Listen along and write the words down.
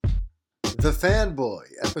The Fanboy,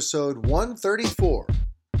 episode 134.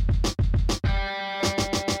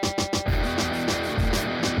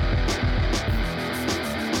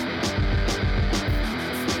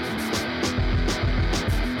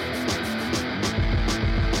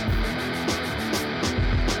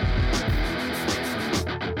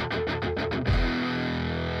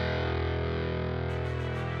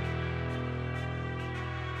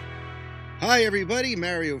 Hi everybody,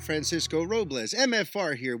 Mario Francisco Robles,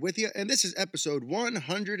 MFR here with you, and this is episode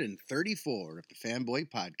 134 of the Fanboy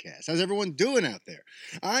Podcast. How's everyone doing out there?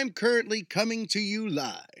 I'm currently coming to you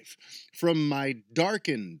live from my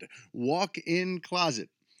darkened walk-in closet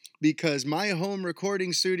because my home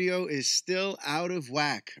recording studio is still out of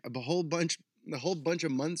whack. A whole bunch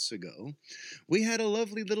of months ago, we had a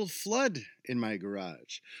lovely little flood in my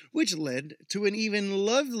garage, which led to an even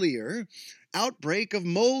lovelier outbreak of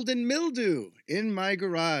mold and mildew in my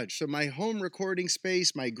garage. So my home recording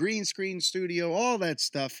space, my green screen studio, all that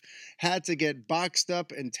stuff had to get boxed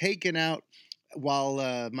up and taken out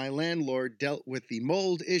while my landlord dealt with the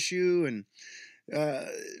mold issue. And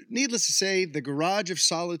needless to say, the Garage of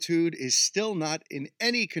Solitude is still not in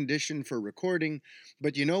any condition for recording.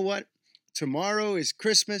 But you know what? Tomorrow is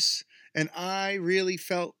Christmas, and I really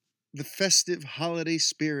felt the festive holiday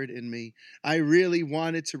spirit in me. I really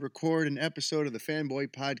wanted to record an episode of the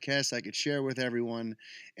Fanboy Podcast I could share with everyone,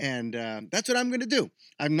 and that's what I'm going to do.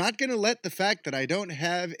 I'm not going to let the fact that I don't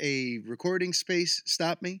have a recording space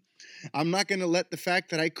stop me. I'm not going to let the fact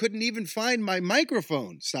that I couldn't even find my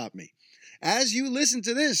microphone stop me. As you listen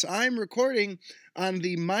to this, I'm recording on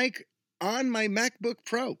the mic on my MacBook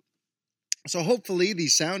Pro. So hopefully the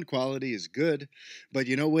sound quality is good, but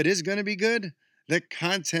you know what is going to be good? The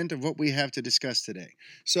content of what we have to discuss today.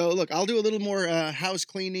 So look, I'll do a little more house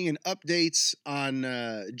cleaning and updates on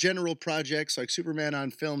general projects like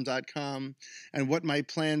supermanonfilm.com and what my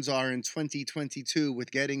plans are in 2022 with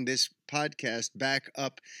getting this podcast back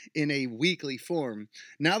up in a weekly form.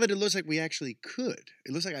 Now that it looks like I actually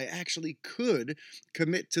could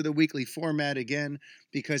commit to the weekly format again,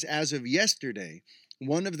 because as of yesterday,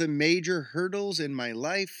 one of the major hurdles in my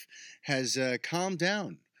life has calmed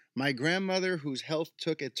down. My grandmother, whose health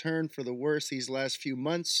took a turn for the worse these last few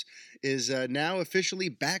months, is now officially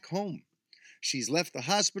back home. She's left the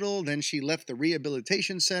hospital, then she left the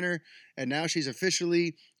rehabilitation center, and now she's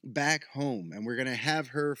officially back home. And we're going to have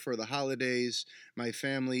her for the holidays. My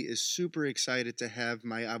family is super excited to have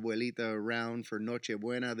my abuelita around for Noche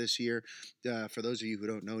Buena this year. For those of you who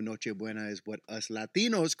don't know, Noche Buena is what us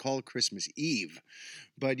Latinos call Christmas Eve.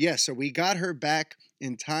 But yes, so we got her back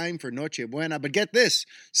in time for Noche Buena. But get this,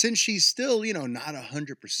 since she's still, not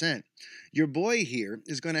 100%, your boy here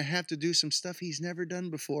is going to have to do some stuff he's never done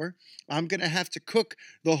before. I'm going to have to cook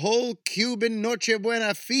the whole Cuban Noche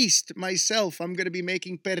Buena feast myself. I'm going to be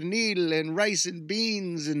making pernil and rice and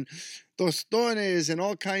beans and tostones and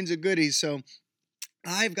all kinds of goodies. So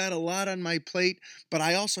I've got a lot on my plate, but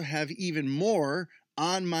I also have even more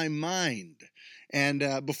on my mind.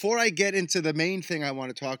 And before I get into the main thing I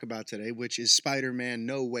want to talk about today, which is Spider-Man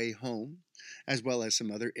No Way Home, as well as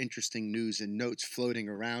some other interesting news and notes floating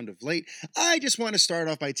around of late, I just want to start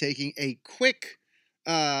off by taking a quick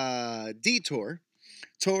detour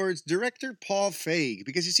towards director Paul Feig.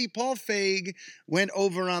 Because you see, Paul Feig went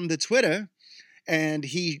over on the Twitter and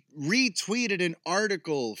he retweeted an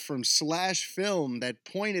article from Slash Film that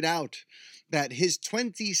pointed out that his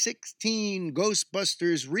 2016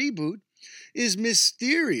 Ghostbusters reboot is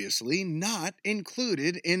mysteriously not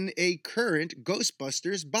included in a current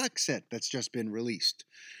Ghostbusters box set that's just been released.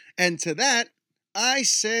 And to that, I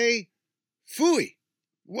say, phooey.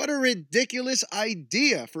 What a ridiculous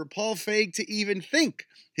idea for Paul Feig to even think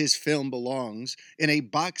his film belongs in a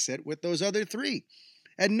box set with those other three.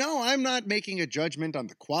 And no, I'm not making a judgment on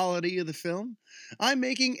the quality of the film. I'm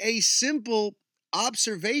making a simple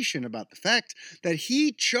observation about the fact that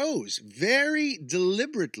he chose very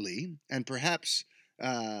deliberately, and perhaps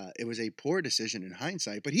it was a poor decision in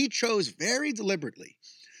hindsight, but he chose very deliberately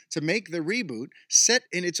to make the reboot set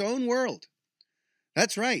in its own world.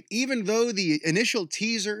 That's right. Even though the initial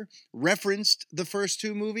teaser referenced the first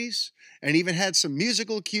two movies and even had some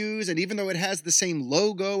musical cues, and even though it has the same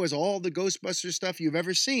logo as all the Ghostbusters stuff you've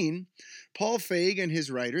ever seen, Paul Feig and his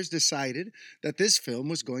writers decided that this film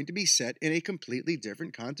was going to be set in a completely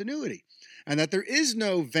different continuity. And that there is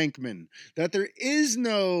no Venkman, that there is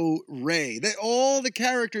no Ray, that all the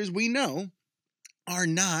characters we know are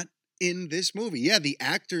not in this movie. Yeah, the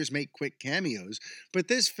actors make quick cameos, but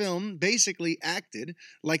this film basically acted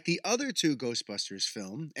like the other two Ghostbusters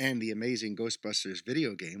film and the amazing Ghostbusters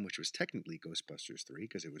video game, which was technically Ghostbusters 3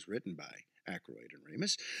 because it was written by Aykroyd and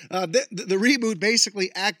Ramis. The reboot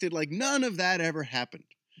basically acted like none of that ever happened.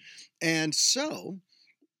 And so,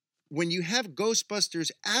 when you have Ghostbusters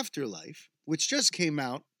Afterlife, which just came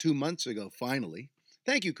out 2 months ago, finally.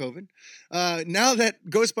 Thank you, COVID. Now that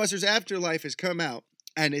Ghostbusters Afterlife has come out,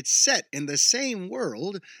 and it's set in the same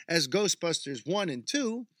world as Ghostbusters 1 and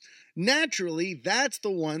 2, naturally, that's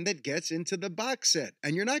the one that gets into the box set.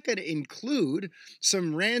 And you're not going to include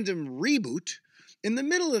some random reboot in the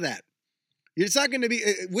middle of that. It's not going to be,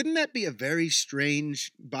 wouldn't that be a very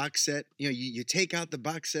strange box set? You know, you take out the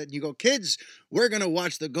box set and you go, kids, we're going to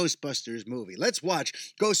watch the Ghostbusters movie. Let's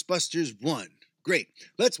watch Ghostbusters 1. Great.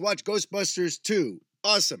 Let's watch Ghostbusters 2.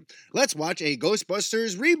 Awesome. Let's watch a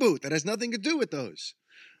Ghostbusters reboot that has nothing to do with those.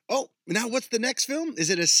 Oh, now what's the next film? Is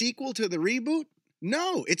it a sequel to the reboot?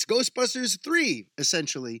 No, it's Ghostbusters 3,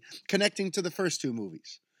 essentially, connecting to the first two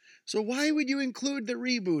movies. So why would you include the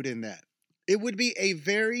reboot in that? It would be a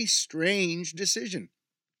very strange decision.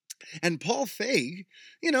 And Paul Feig,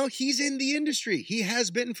 you know, he's in the industry. He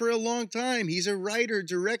has been for a long time. He's a writer,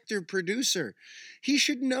 director, producer. He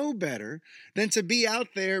should know better than to be out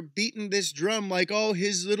there beating this drum like, oh,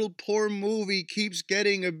 his little poor movie keeps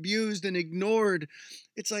getting abused and ignored.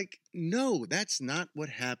 It's like, no, that's not what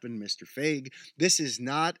happened, Mr. Feig. This is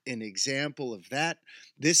not an example of that.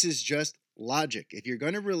 This is just logic. If you're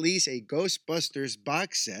going to release a Ghostbusters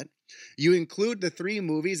box set, you include the 3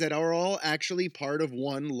 movies that are all actually part of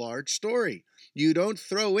one large story. You don't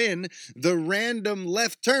throw in the random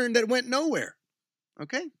left turn that went nowhere.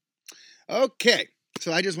 Okay? Okay.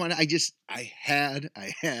 So I had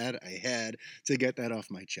to get that off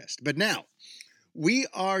my chest. But now, we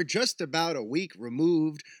are just about a week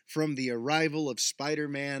removed from the arrival of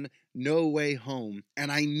Spider-Man No Way Home, and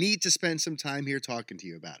I need to spend some time here talking to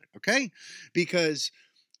you about it, okay? Because,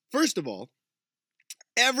 first of all,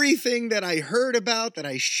 everything that I heard about, that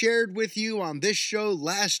I shared with you on this show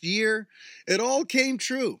last year, it all came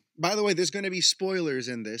true. By the way, there's going to be spoilers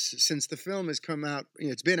in this since the film has come out,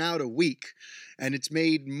 it's been out a week, and it's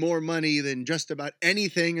made more money than just about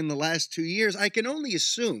anything in the last 2 years. I can only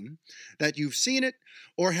assume that you've seen it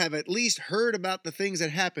or have at least heard about the things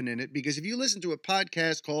that happen in it, because if you listen to a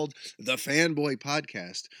podcast called The Fanboy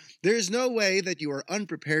Podcast, there's no way that you are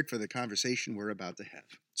unprepared for the conversation we're about to have.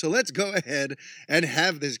 So let's go ahead and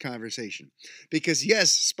have this conversation. Because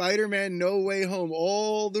yes, Spider-Man No Way Home,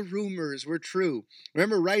 all the rumors were true.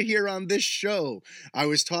 Remember, right here on this show, I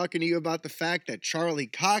was talking to you about the fact that Charlie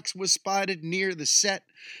Cox was spotted near the set.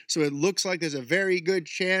 So it looks like there's a very good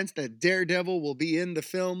chance that Daredevil will be in the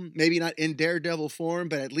film. Maybe not in Daredevil form,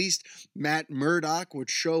 but at least Matt Murdock would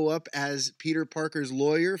show up as Peter Parker's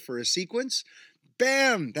lawyer for a sequence.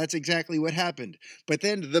 Bam! That's exactly what happened. But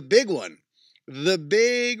then the big one, the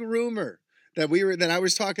big rumor that I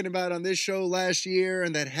was talking about on this show last year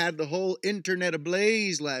and that had the whole internet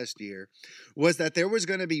ablaze last year was that there was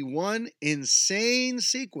going to be one insane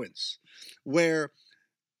sequence where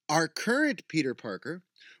our current Peter Parker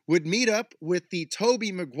would meet up with the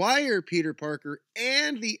Tobey Maguire Peter Parker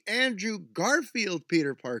and the Andrew Garfield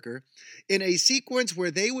Peter Parker in a sequence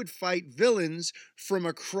where they would fight villains from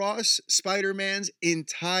across Spider-Man's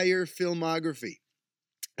entire filmography.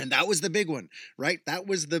 And that was the big one, right? That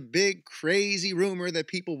was the big crazy rumor that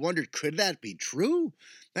people wondered, could that be true?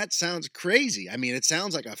 That sounds crazy. I mean, it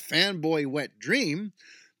sounds like a fanboy wet dream,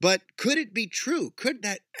 but could it be true? Could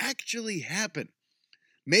that actually happen?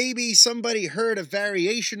 Maybe somebody heard a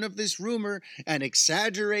variation of this rumor and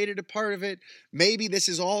exaggerated a part of it. Maybe this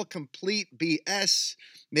is all complete BS.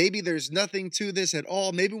 Maybe there's nothing to this at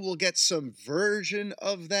all. Maybe we'll get some version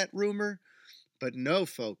of that rumor. But no,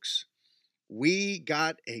 folks. We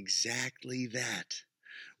got exactly that.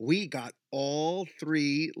 We got all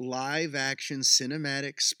 3 live-action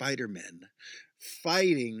cinematic Spider-Men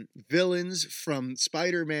fighting villains from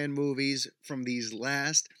Spider-Man movies from these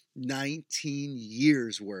last 19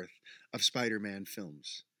 years worth of Spider-Man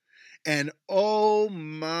films. And oh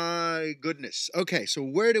my goodness. Okay, so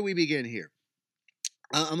where do we begin here?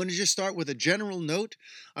 I'm going to just start with a general note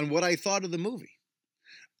on what I thought of the movie.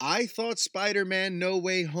 I thought Spider-Man No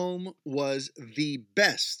Way Home was the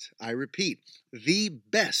best, I repeat, the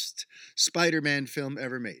best Spider-Man film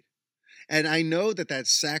ever made. And I know that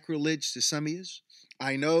that's sacrilege to some of you.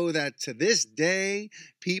 I know that to this day,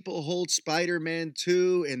 people hold Spider-Man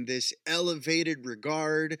 2 in this elevated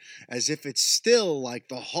regard as if it's still like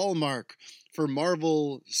the hallmark for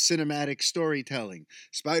Marvel cinematic storytelling.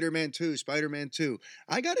 Spider-Man 2, Spider-Man 2.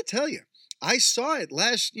 I gotta tell you, I saw it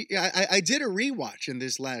last year. I did a rewatch in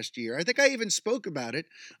this last year. I think I even spoke about it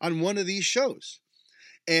on one of these shows.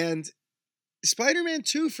 And Spider-Man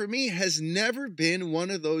 2 for me has never been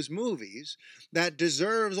one of those movies that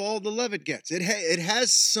deserves all the love it gets. It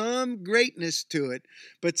has some greatness to it,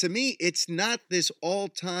 but to me, it's not this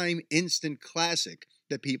all-time instant classic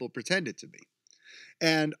that people pretend it to be.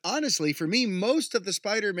 And honestly, for me, most of the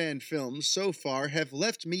Spider-Man films so far have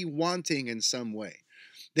left me wanting in some way.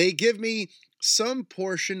 They give me some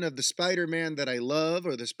portion of the Spider Man that I love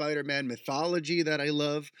or the Spider Man mythology that I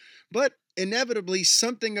love, but inevitably,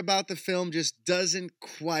 something about the film just doesn't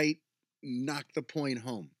quite knock the point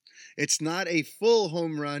home. It's not a full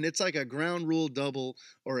home run, it's like a ground rule double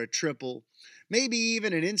or a triple, maybe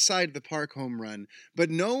even an inside the park home run, but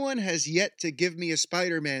no one has yet to give me a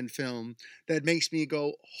Spider Man film that makes me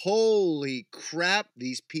go, holy crap,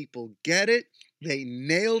 these people get it. They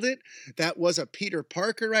nailed it. That was a Peter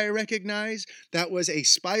Parker I recognize. That was a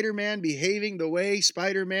Spider-Man behaving the way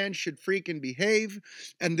Spider-Man should freaking behave.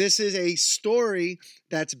 And this is a story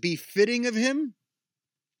that's befitting of him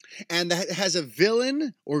and that has a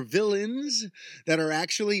villain or villains that are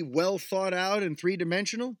actually well thought out and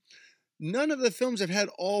three-dimensional. None of the films have had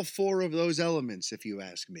all four of those elements, if you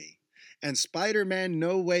ask me. And Spider-Man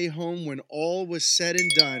No Way Home, when all was said and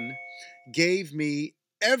done, gave me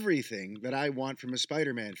everything that I want from a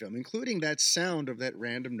Spider-Man film, including that sound of that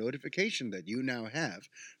random notification that you now have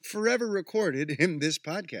forever recorded in this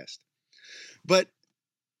podcast. But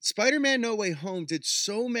Spider-Man No Way Home did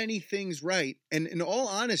so many things right, and in all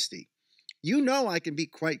honesty, you know I can be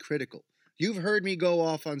quite critical. You've heard me go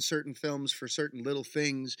off on certain films for certain little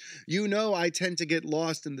things. You know I tend to get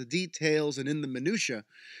lost in the details and in the minutia.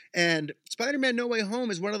 And Spider-Man No Way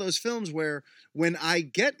Home is one of those films where when I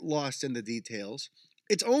get lost in the details,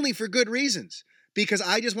 it's only for good reasons. Because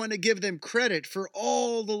I just want to give them credit for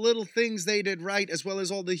all the little things they did right, as well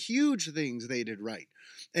as all the huge things they did right.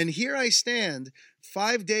 And here I stand,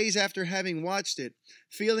 5 days after having watched it,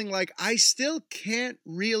 feeling like I still can't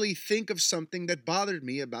really think of something that bothered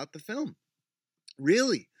me about the film.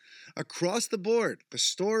 Really, across the board, the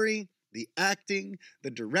story, the acting,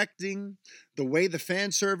 the directing, the way the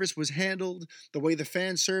fan service was handled, the way the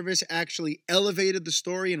fan service actually elevated the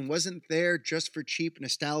story and wasn't there just for cheap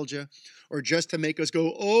nostalgia or just to make us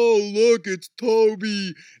go, oh, look, it's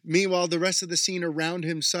Toby. Meanwhile, the rest of the scene around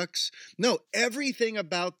him sucks. No, everything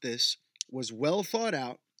about this was well thought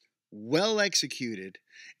out, well executed,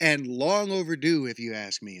 and long overdue, if you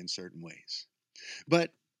ask me, in certain ways.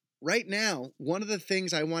 But right now, one of the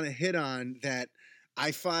things I want to hit on that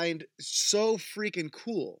I find so freaking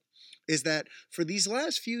cool is that for these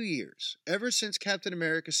last few years, ever since Captain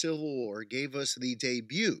America Civil War gave us the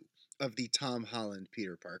debut of the Tom Holland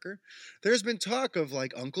Peter Parker, there's been talk of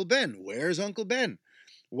like Uncle Ben. Where's Uncle Ben?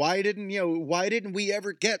 Why didn't we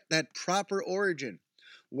ever get that proper origin?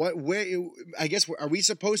 I guess, are we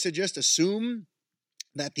supposed to just assume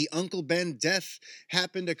that the Uncle Ben death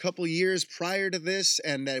happened a couple years prior to this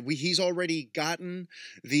and that he's already gotten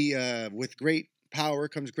the with great power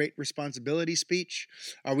comes great responsibility speech?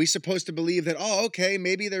 Are we supposed to believe that, oh, okay,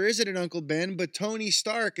 maybe there isn't an Uncle Ben, but Tony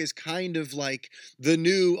Stark is kind of like the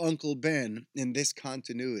new Uncle Ben in this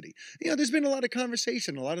continuity? There's been a lot of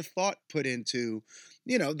conversation, a lot of thought put into,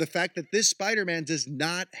 the fact that this Spider-Man does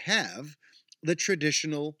not have the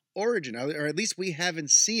traditional origin, or at least we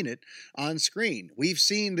haven't seen it on screen. We've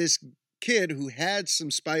seen this kid who had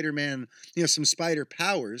some Spider-Man, some spider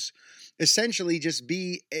powers, essentially just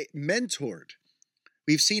be mentored.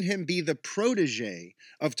 We've seen him be the protege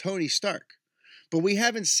of Tony Stark, but we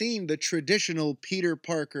haven't seen the traditional Peter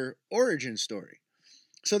Parker origin story.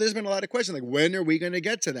 So there's been a lot of questions like, when are we going to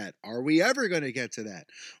get to that? Are we ever going to get to that?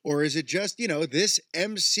 Or is it just, this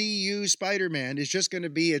MCU Spider-Man is just going to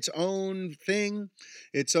be its own thing,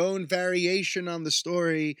 its own variation on the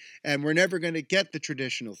story, and we're never going to get the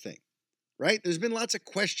traditional thing, right? There's been lots of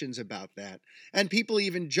questions about that, and people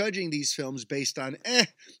even judging these films based on,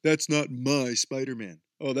 that's not my Spider-Man.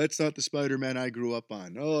 Oh, that's not the Spider-Man I grew up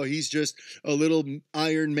on. Oh, he's just a little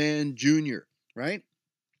Iron Man Jr., right?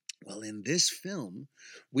 Well, in this film,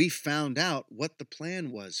 we found out what the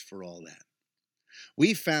plan was for all that.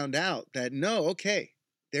 We found out that no, okay,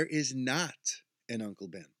 there is not an Uncle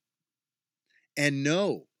Ben. And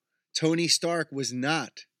no, Tony Stark was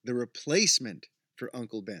not the replacement for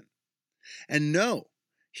Uncle Ben. And no,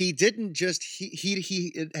 he didn't just,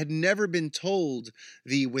 he had never been told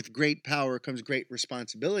the with great power comes great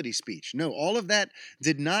responsibility speech. No, all of that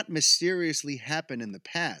did not mysteriously happen in the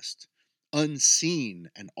past, unseen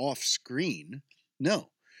and off screen.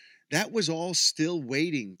 No, that was all still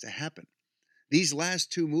waiting to happen. these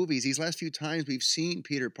last two movies, these last few times we've seen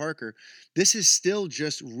Peter Parker, this is still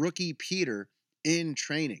just rookie Peter in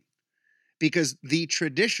training. Because the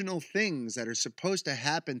traditional things that are supposed to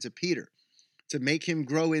happen to Peter to make him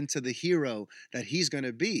grow into the hero that he's going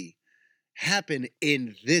to be happen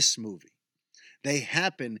in this movie. They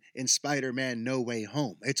happen in Spider-Man No Way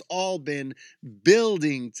Home. It's all been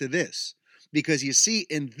building to this. Because you see,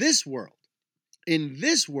 in this world,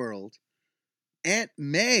 Aunt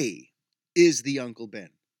May is the Uncle Ben.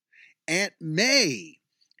 Aunt May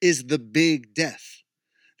is the big death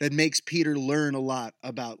that makes Peter learn a lot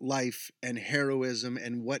about life and heroism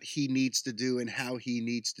and what he needs to do and how he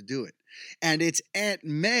needs to do it. And it's Aunt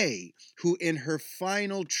May who, in her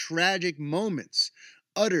final tragic moments,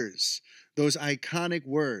 utters those iconic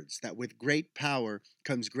words that with great power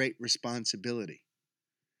comes great responsibility.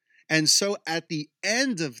 And so at the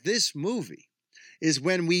end of this movie is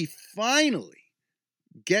when we finally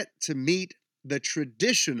get to meet the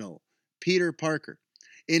traditional Peter Parker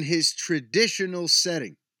in his traditional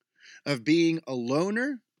setting of being a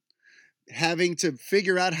loner, having to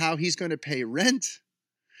figure out how he's going to pay rent,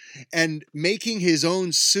 and making his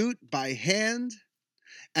own suit by hand,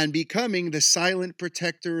 and becoming the silent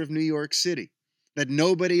protector of New York City that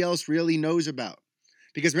nobody else really knows about.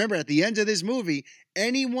 Because remember, at the end of this movie,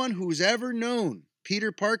 anyone who's ever known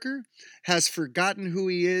Peter Parker has forgotten who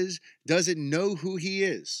he is, doesn't know who he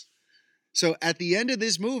is. So at the end of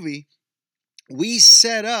this movie, we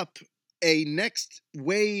set up a next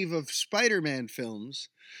wave of Spider-Man films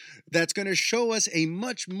that's going to show us a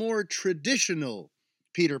much more traditional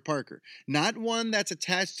Peter Parker. Not one that's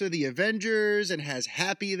attached to the Avengers and has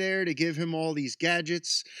Happy there to give him all these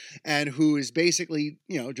gadgets and who is basically,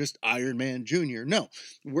 just Iron Man Jr. No,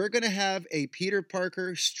 we're going to have a Peter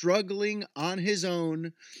Parker struggling on his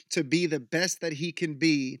own to be the best that he can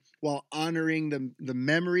be while honoring the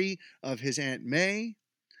memory of his Aunt May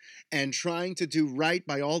and trying to do right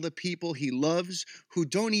by all the people he loves who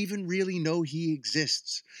don't even really know he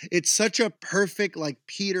exists. It's such a perfect,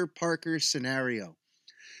 Peter Parker scenario.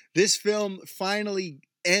 This film finally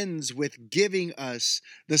ends with giving us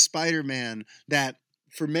the Spider-Man that,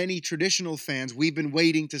 for many traditional fans, we've been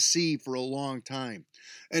waiting to see for a long time.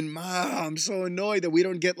 And I'm so annoyed that we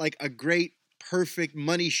don't get a great, perfect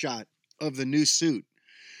money shot of the new suit.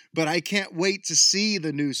 But I can't wait to see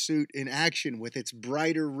the new suit in action with its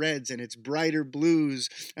brighter reds and its brighter blues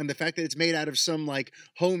and the fact that it's made out of some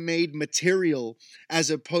homemade material as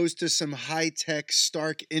opposed to some high-tech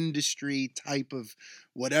Stark Industry type of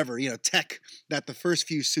whatever, tech that the first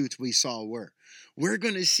few suits we saw were. We're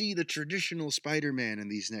going to see the traditional Spider-Man in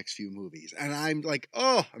these next few movies. And I'm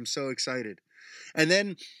I'm so excited. And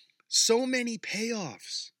then so many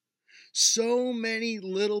payoffs. So many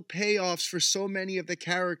little payoffs for so many of the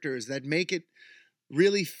characters that make it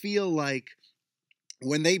really feel like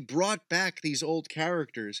when they brought back these old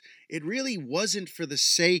characters, it really wasn't for the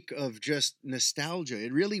sake of just nostalgia.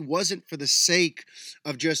 It really wasn't for the sake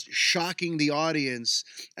of just shocking the audience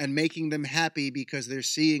and making them happy because they're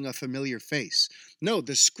seeing a familiar face. No,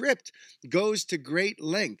 the script goes to great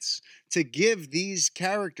lengths to give these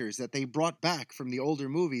characters that they brought back from the older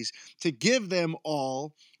movies, to give them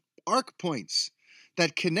all arc points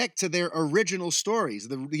that connect to their original stories.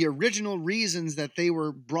 The original reasons that they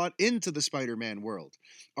were brought into the Spider-Man world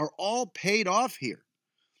are all paid off here.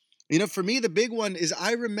 For me, the big one is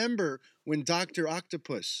I remember when Dr.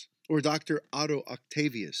 Octopus, or Dr. Otto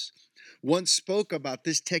Octavius, once spoke about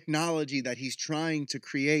this technology that he's trying to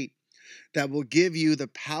create that will give you the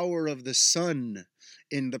power of the sun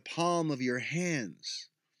in the palm of your hands.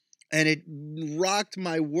 And it rocked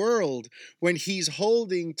my world when he's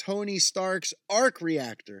holding Tony Stark's arc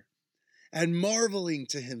reactor and marveling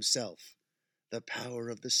to himself, the power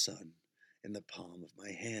of the sun in the palm of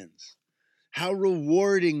my hands. How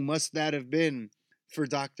rewarding must that have been for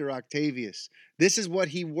Dr. Octavius? This is what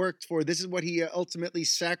he worked for. This is what he ultimately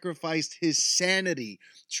sacrificed his sanity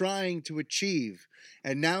trying to achieve.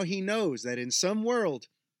 And now he knows that in some world,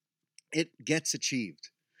 it gets achieved.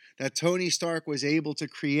 That Tony Stark was able to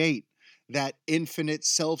create that infinite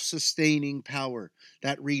self-sustaining power,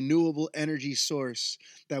 that renewable energy source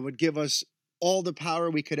that would give us all the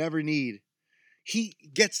power we could ever need. He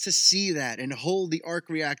gets to see that and hold the arc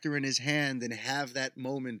reactor in his hand and have that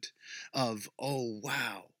moment of, oh,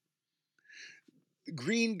 wow.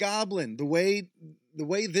 Green Goblin, the way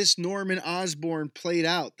this Norman Osborn played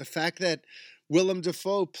out, the fact that Willem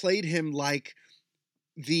Dafoe played him like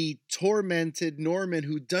the tormented Norman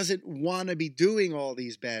who doesn't want to be doing all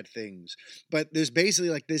these bad things. But there's basically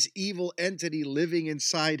like this evil entity living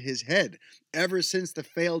inside his head. Ever since the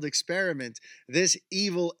failed experiment, this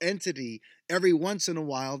evil entity every once in a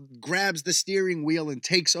while grabs the steering wheel and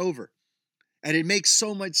takes over. And it makes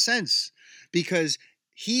so much sense because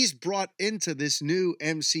he's brought into this new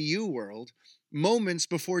MCU world moments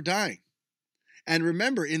before dying. And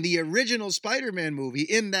remember, in the original Spider-Man movie,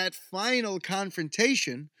 in that final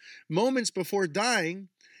confrontation, moments before dying,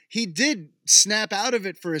 he did snap out of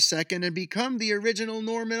it for a second and become the original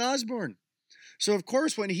Norman Osborn. So, of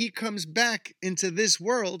course, when he comes back into this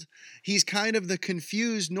world, he's kind of the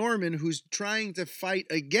confused Norman who's trying to fight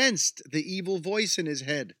against the evil voice in his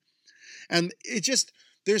head. And it just,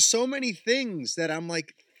 there's so many things that I'm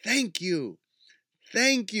like, thank you.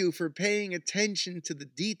 Thank you for paying attention to the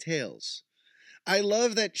details. I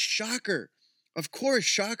love that Shocker. Of course,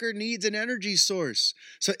 Shocker needs an energy source.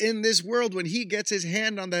 So in this world, when he gets his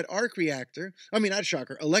hand on that arc reactor, not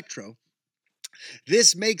Shocker, Electro,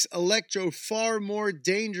 this makes Electro far more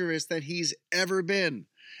dangerous than he's ever been.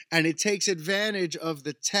 And it takes advantage of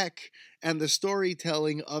the tech and the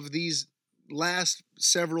storytelling of these last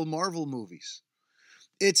several Marvel movies.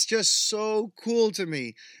 It's just so cool to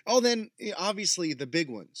me. Oh, then obviously the big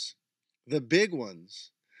ones. The big ones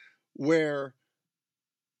where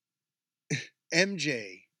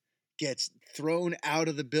MJ gets thrown out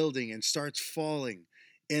of the building and starts falling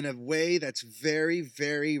in a way that's very,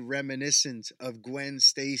 very reminiscent of Gwen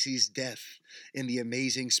Stacy's death in The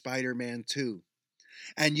Amazing Spider-Man 2.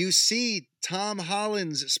 And you see Tom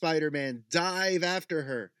Holland's Spider-Man dive after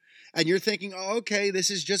her. And you're thinking, oh, okay, this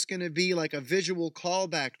is just going to be like a visual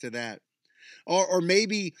callback to that. Or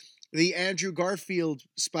maybe the Andrew Garfield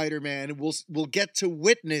Spider-Man will get to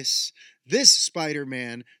witness this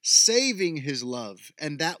Spider-Man saving his love,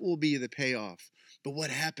 and that will be the payoff. But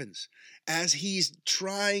what happens? As he's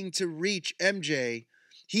trying to reach MJ,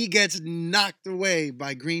 he gets knocked away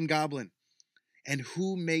by Green Goblin. And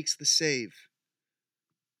who makes the save?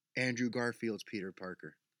 Andrew Garfield's Peter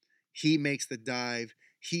Parker. He makes the dive,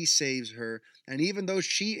 he saves her, and even though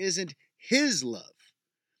she isn't his love,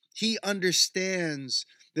 he understands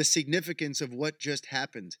the significance of what just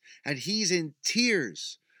happened. And he's in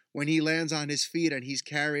tears when he lands on his feet and he's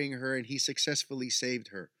carrying her and he successfully saved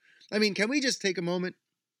her. Can we just take a moment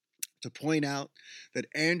to point out that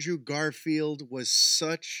Andrew Garfield was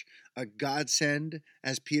such a godsend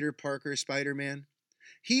as Peter Parker Spider-Man?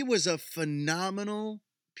 He was a phenomenal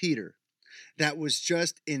Peter that was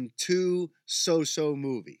just in 2 so-so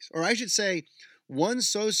movies. Or I should say, 1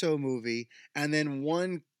 so-so movie and then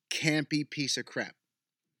 1 campy piece of crap.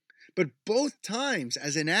 But both times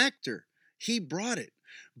as an actor, he brought it.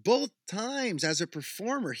 Both times as a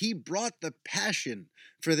performer, he brought the passion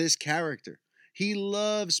for this character. He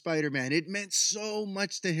loved Spider-Man. It meant so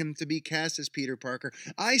much to him to be cast as Peter Parker.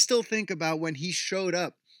 I still think about when he showed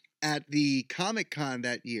up at the Comic-Con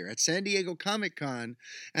that year, at San Diego Comic-Con,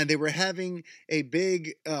 and they were having a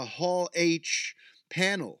big Hall H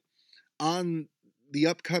panel on the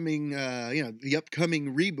upcoming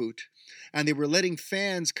reboot, and they were letting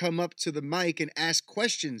fans come up to the mic and ask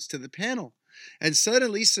questions to the panel. And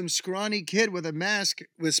suddenly some scrawny kid with a mask,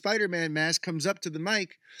 with Spider-Man mask, comes up to the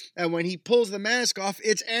mic, and when he pulls the mask off,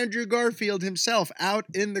 it's Andrew Garfield himself out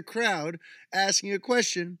in the crowd asking a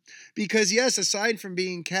question. Because yes, aside from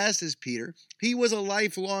being cast as Peter, he was a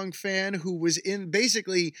lifelong fan who was in,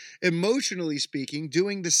 basically, emotionally speaking,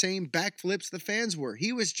 doing the same backflips the fans were.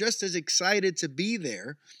 He was just as excited to be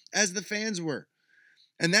there as the fans were.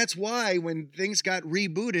 And that's why when things got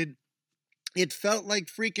rebooted, it felt like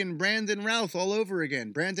freaking Brandon Routh all over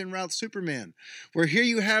again. Brandon Routh Superman. Where here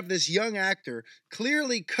you have this young actor,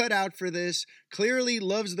 clearly cut out for this, clearly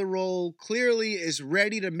loves the role, clearly is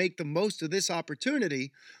ready to make the most of this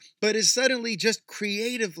opportunity, but is suddenly just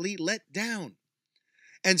creatively let down.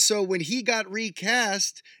 And so when he got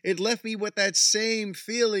recast, it left me with that same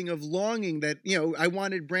feeling of longing that, I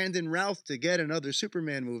wanted Brandon Routh to get another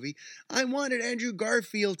Superman movie. I wanted Andrew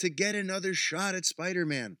Garfield to get another shot at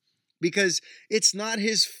Spider-Man. Because it's not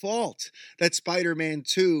his fault that Spider-Man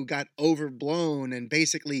 2 got overblown and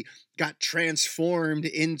basically got transformed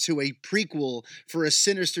into a prequel for a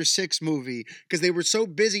Sinister Six movie. Because they were so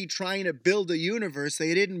busy trying to build a universe,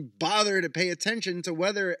 they didn't bother to pay attention to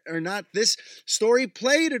whether or not this story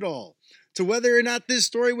played at all. To whether or not this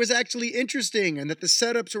story was actually interesting and that the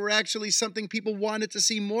setups were actually something people wanted to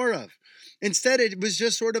see more of. Instead, it was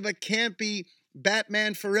just sort of a campy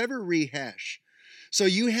Batman Forever rehash. So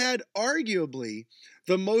you had arguably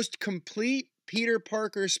the most complete Peter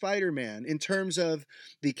Parker Spider-Man in terms of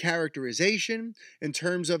the characterization, in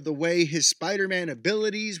terms of the way his Spider-Man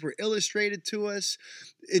abilities were illustrated to us,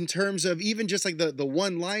 in terms of even just like the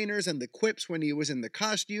one-liners and the quips when he was in the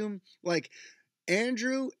costume. Like,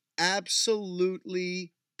 Andrew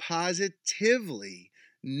absolutely, positively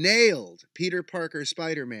nailed Peter Parker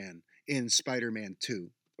Spider-Man in Spider-Man 2,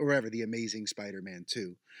 or whatever, The Amazing Spider-Man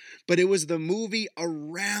 2. But it was the movie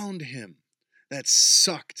around him that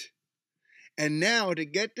sucked. And now to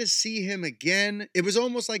get to see him again, it was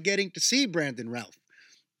almost like getting to see Brandon Routh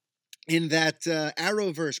in that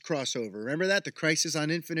Arrowverse crossover. Remember that? The Crisis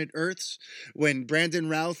on Infinite Earths? When Brandon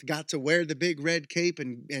Routh got to wear the big red cape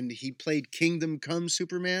and he played Kingdom Come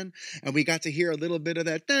Superman. And we got to hear a little bit of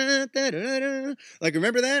that. Da, da, da, da. Like,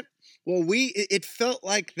 remember that? Well, it felt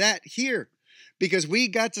like that here. Because we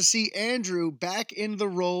got to see Andrew back in the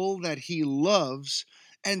role that he loves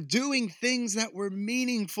and doing things that were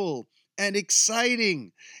meaningful and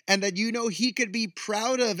exciting and that he could be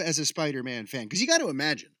proud of as a Spider-Man fan. Because you got to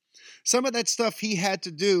imagine, some of that stuff he had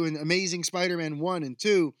to do in Amazing Spider-Man 1 and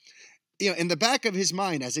 2, in the back of his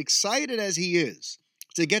mind, as excited as he is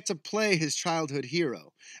to get to play his childhood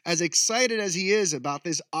hero, as excited as he is about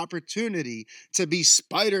this opportunity to be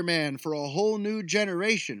Spider-Man for a whole new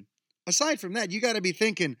generation, aside from that, you got to be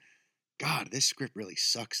thinking, God, this script really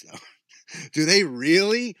sucks, though. Do they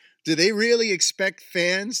really expect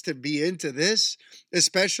fans to be into this,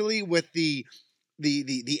 especially with the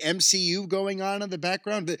MCU going on in the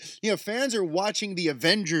background? Fans are watching the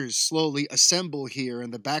Avengers slowly assemble here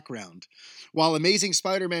in the background, while Amazing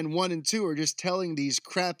Spider-Man 1 and 2 are just telling these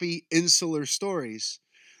crappy insular stories.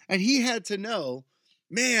 And he had to know,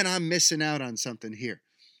 man, I'm missing out on something here.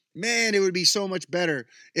 Man, it would be so much better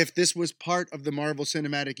if this was part of the Marvel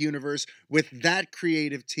Cinematic Universe with that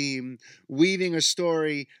creative team weaving a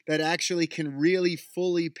story that actually can really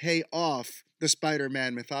fully pay off the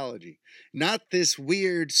Spider-Man mythology. Not this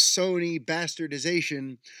weird Sony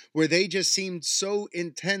bastardization where they just seemed so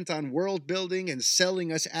intent on world building and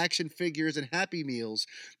selling us action figures and Happy Meals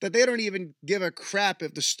that they don't even give a crap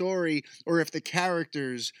if the story or if the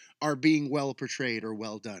characters are being well portrayed or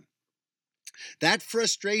well done. That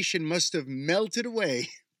frustration must have melted away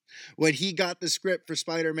when he got the script for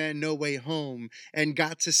Spider-Man No Way Home and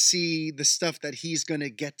got to see the stuff that he's going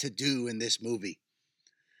to get to do in this movie.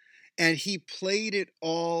 And he played it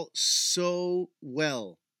all so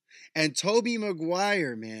well. And Tobey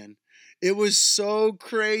Maguire, man, it was so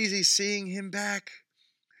crazy seeing him back.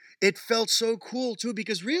 It felt so cool, too,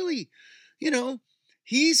 because really,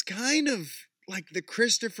 he's kind of like the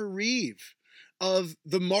Christopher Reeve of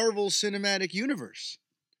the Marvel Cinematic Universe.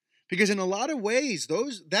 Because in a lot of ways,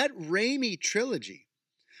 that Raimi trilogy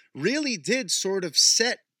really did sort of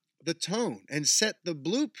set the tone and set the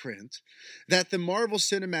blueprint that the Marvel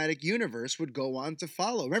Cinematic Universe would go on to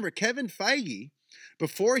follow. Remember, Kevin Feige,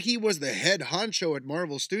 before he was the head honcho at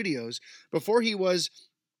Marvel Studios, before he was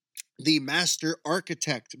the master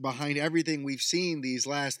architect behind everything we've seen these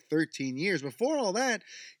last 13 years, before all that,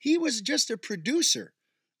 he was just a producer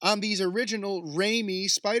on these original Raimi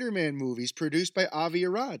Spider-Man movies produced by Avi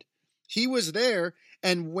Arad. He was there,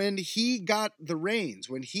 and when he got the reins,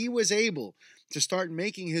 when he was able to start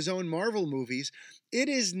making his own Marvel movies, it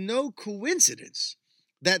is no coincidence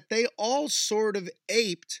that they all sort of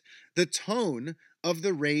aped the tone of the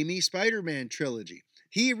Raimi Spider-Man trilogy.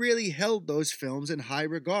 He really held those films in high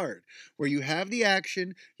regard, where you have the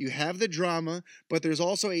action, you have the drama, but there's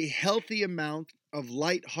also a healthy amount of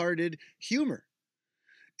lighthearted humor.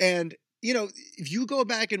 And, if you go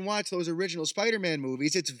back and watch those original Spider-Man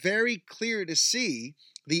movies, it's very clear to see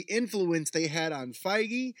the influence they had on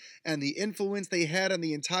Feige and the influence they had on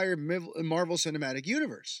the entire Marvel Cinematic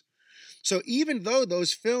Universe. So even though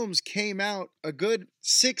those films came out a good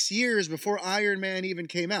 6 years before Iron Man even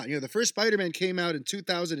came out, the first Spider-Man came out in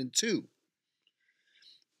 2002.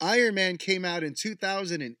 Iron Man came out in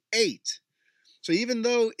 2008. So even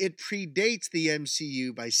though it predates the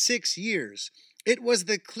MCU by 6 years, it was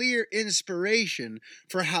the clear inspiration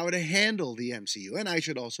for how to handle the MCU. And I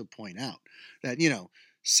should also point out that,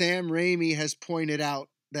 Sam Raimi has pointed out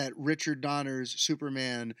that Richard Donner's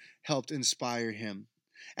Superman helped inspire him.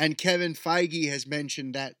 And Kevin Feige has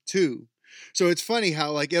mentioned that too. So it's funny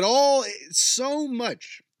how, so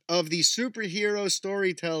much of the superhero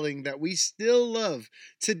storytelling that we still love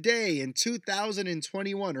today in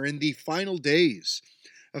 2021, or in the final days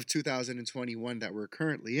of 2021 that we're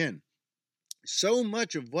currently in, so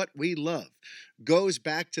much of what we love goes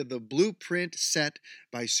back to the blueprint set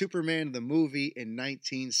by Superman the movie in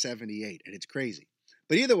 1978, and it's crazy.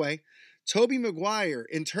 But either way, Tobey Maguire,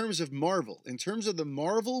 in terms of Marvel, in terms of the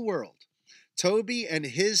Marvel world, Toby and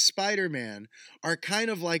his Spider-Man are kind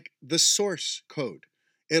of like the source code.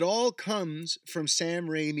 It all comes from Sam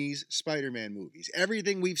Raimi's Spider-Man movies.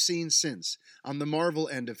 Everything we've seen since on the Marvel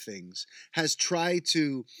end of things has tried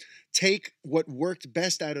to take what worked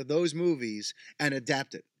best out of those movies and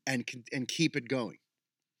adapt it and keep it going.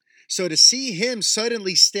 So to see him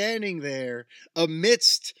suddenly standing there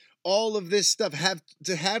amidst all of this stuff, have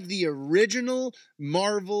the original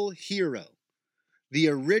Marvel hero, the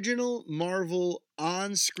original Marvel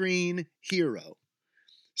on-screen hero,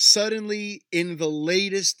 suddenly in the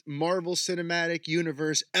latest Marvel Cinematic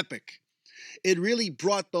Universe epic, it really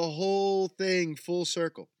brought the whole thing full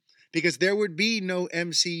circle. Because there would be no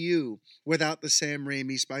MCU without the Sam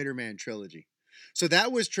Raimi Spider-Man trilogy. So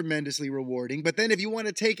that was tremendously rewarding. But then if you want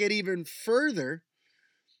to take it even further,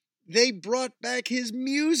 they brought back his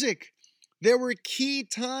music. There were key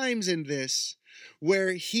times in this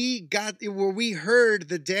where we heard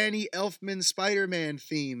the Danny Elfman Spider-Man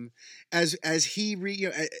theme as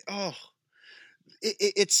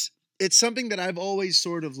it's something that I've always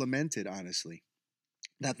sort of lamented, honestly,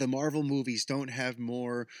 that the Marvel movies don't have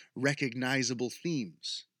more recognizable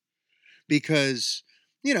themes. Because,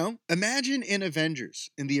 imagine in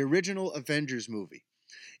the original Avengers movie,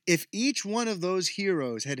 if each one of those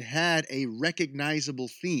heroes had had a recognizable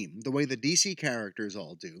theme, the way the DC characters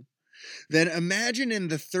all do, then imagine in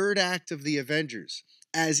the third act of the Avengers,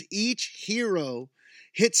 as each hero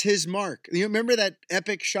hits his mark. You remember that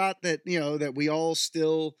epic shot that we all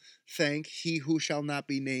still thank He Who Shall Not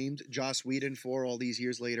Be Named, Joss Whedon, for all these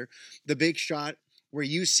years later? The big shot where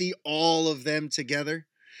you see all of them together,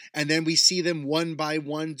 and then we see them one by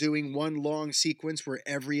one doing one long sequence where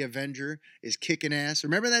every Avenger is kicking ass.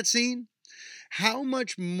 Remember that scene? How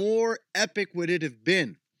much more epic would it have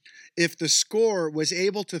been if the score was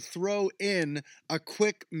able to throw in a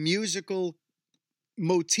quick musical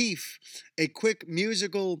motif, a quick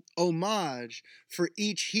musical homage for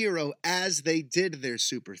each hero as they did their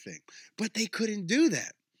super thing? But they couldn't do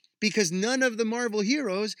that because none of the Marvel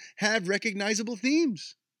heroes have recognizable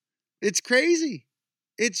themes. It's crazy.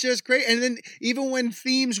 It's just great. And then even when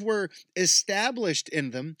themes were established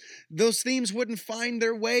in them, those themes wouldn't find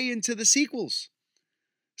their way into the sequels.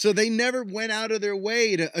 So they never went out of their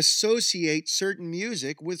way to associate certain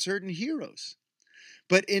music with certain heroes.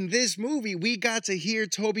 But in this movie, we got to hear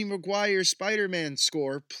Tobey Maguire's Spider-Man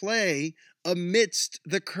score play amidst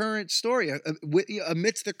the current story,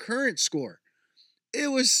 amidst the current score.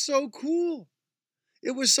 It was so cool.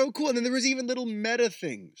 It was so cool. And then there was even little meta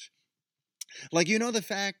things. Like, the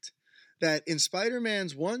fact that in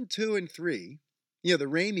Spider-Man's 1, 2, and 3, the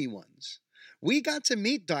Raimi ones, we got to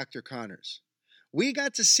meet Dr. Connors. We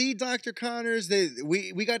got to see Dr. Connors.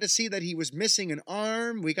 We got to see that he was missing an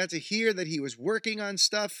arm. We got to hear that he was working on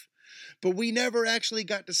stuff. But we never actually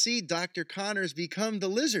got to see Dr. Connors become the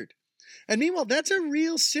Lizard. And meanwhile, that's a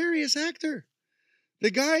real serious actor.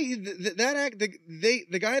 The guy,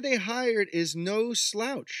 the guy they hired is no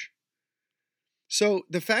slouch. So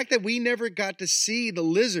the fact that we never got to see the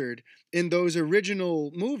Lizard in those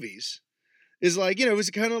original movies is like, it was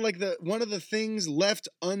kind of like one of the things left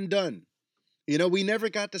undone. We never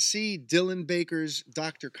got to see Dylan Baker's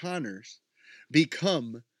Dr. Connors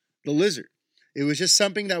become the Lizard. It was just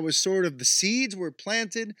something that was sort of, the seeds were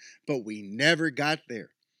planted, but we never got there.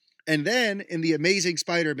 And then in The Amazing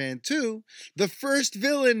Spider-Man 2, the first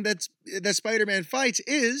villain that Spider-Man fights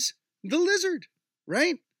is the Lizard,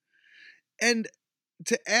 right? And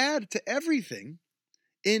to add to everything,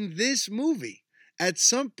 in this movie, at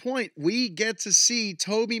some point, we get to see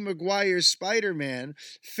Tobey Maguire's Spider-Man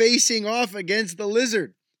facing off against the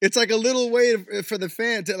Lizard. It's like a little way for the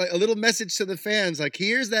fans, like a little message to the fans, like,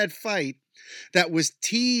 here's that fight that was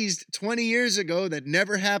teased 20 years ago that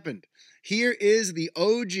never happened. Here is the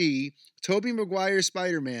OG Tobey Maguire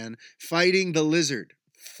Spider-Man fighting the Lizard.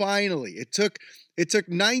 Finally, it took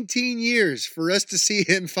 19 years for us to see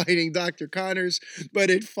him fighting Dr. Connors,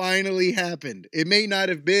 but it finally happened. It may not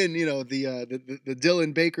have been, the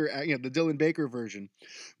Dylan Baker, the Dylan Baker version,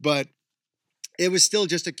 but it was still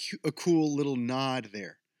just a cool little nod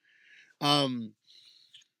there. Right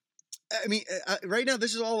now,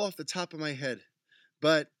 this is all off the top of my head,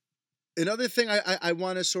 but another thing I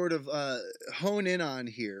want to sort of hone in on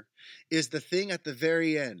here is the thing at the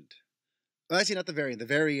very end. Well, actually, not the very end. The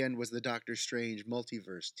very end was the Doctor Strange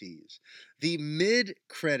multiverse tease. The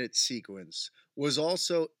mid-credit sequence was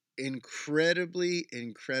also incredibly,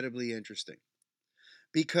 incredibly interesting.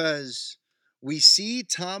 Because we see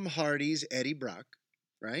Tom Hardy's Eddie Brock,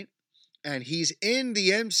 right? And he's in the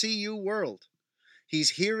MCU world. He's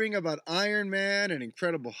hearing about Iron Man and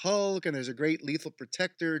Incredible Hulk, and there's a great Lethal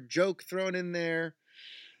Protector joke thrown in there.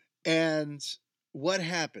 And what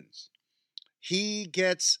happens? He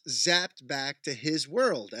gets zapped back to his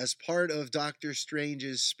world as part of Doctor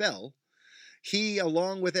Strange's spell. He,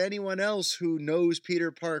 along with anyone else who knows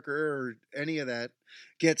Peter Parker or any of that,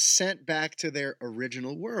 gets sent back to their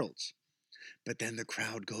original worlds. But then the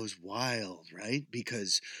crowd goes wild, right?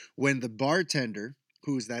 Because when the bartender,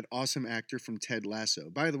 who's that awesome actor from Ted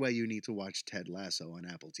Lasso, by the way, you need to watch Ted Lasso on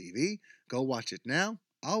Apple TV. Go watch it now.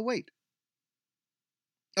 I'll wait.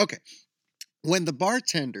 Okay. When the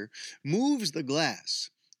bartender moves the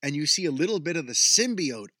glass and you see a little bit of the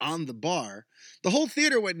symbiote on the bar, the whole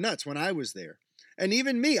theater went nuts when I was there. And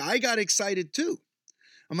even me, I got excited too.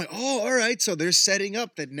 I'm like, oh, all right. So they're setting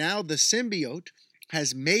up that now the symbiote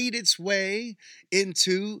has made its way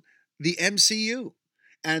into the MCU.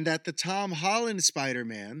 And that the Tom Holland Spider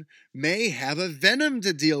Man may have a Venom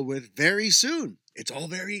to deal with very soon. It's all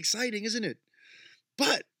very exciting, isn't it?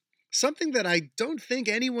 But something that I don't think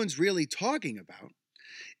anyone's really talking about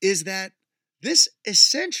is that this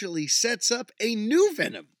essentially sets up a new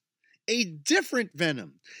Venom, a different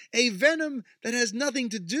Venom, a Venom that has nothing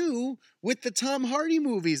to do with the Tom Hardy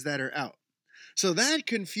movies that are out. So that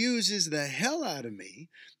confuses the hell out of me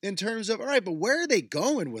in terms of, all right, but where are they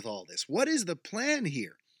going with all this? What is the plan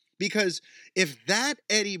here? Because if that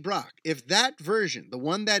Eddie Brock, if that version, the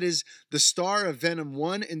one that is the star of Venom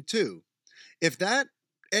 1 and 2, if that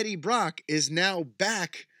Eddie Brock is now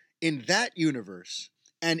back in that universe,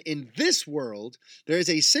 and in this world, there's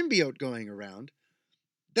a symbiote going around,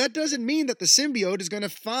 that doesn't mean that the symbiote is going to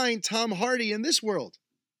find Tom Hardy in this world.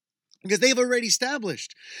 Because they've already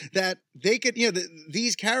established that they could,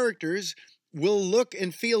 these characters will look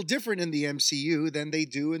and feel different in the MCU than they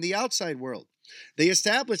do in the outside world. They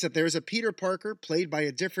established that there's a Peter Parker played by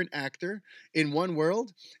a different actor in one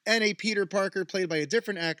world and a Peter Parker played by a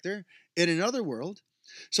different actor in another world.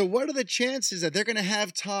 So what are the chances that they're going to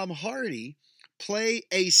have Tom Hardy play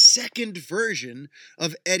a second version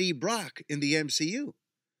of Eddie Brock in the MCU?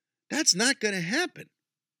 That's not going to happen.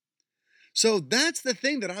 So that's the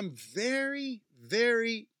thing that I'm very,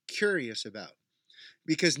 very curious about.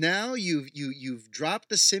 Because now you've dropped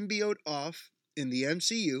the symbiote off in the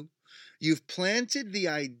MCU. You've planted the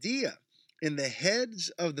idea in the heads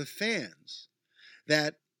of the fans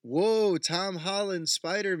that, whoa, Tom Holland's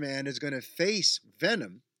Spider-Man is going to face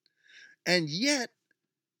Venom. And yet,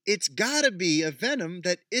 it's got to be a Venom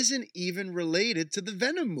that isn't even related to the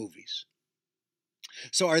Venom movies.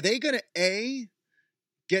 So are they going to, A,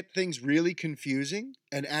 get things really confusing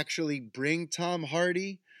and actually bring Tom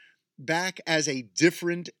Hardy back as a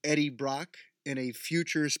different Eddie Brock in a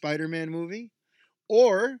future Spider-Man movie?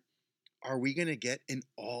 Or are we going to get an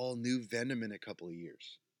all-new Venom in a couple of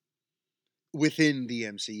years within the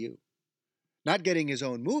MCU? Not getting his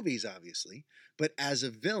own movies, obviously, but as a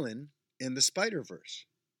villain in the Spider-Verse.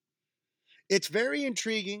 It's very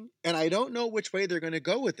intriguing, and I don't know which way they're going to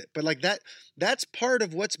go with it. But like that's part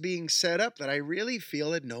of what's being set up that I really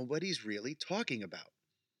feel that nobody's really talking about.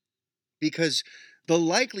 Because the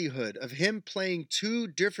likelihood of him playing two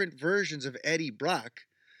different versions of Eddie Brock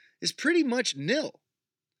is pretty much nil.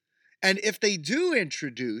 And if they do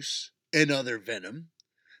introduce another Venom,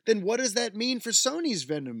 then what does that mean for Sony's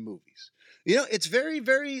Venom movies? It's very,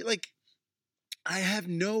 very, I have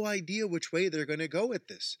no idea which way they're going to go with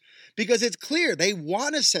this. Because it's clear they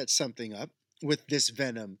want to set something up with this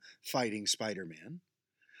Venom fighting Spider-Man.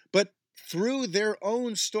 But through their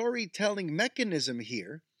own storytelling mechanism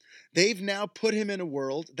here, they've now put him in a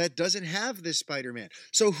world that doesn't have this Spider-Man.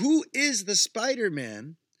 So who is the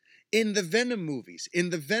Spider-Man in the Venom movies, in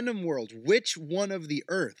the Venom world? Which one of the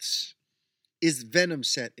Earths is Venom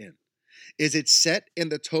set in? Is it set in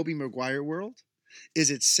the Tobey Maguire world? Is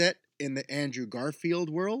it set in the Andrew Garfield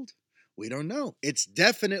world? We don't know. It's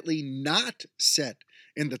definitely not set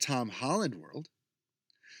in the Tom Holland world.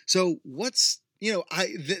 So what's,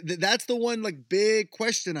 that's the one big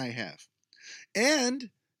question I have. And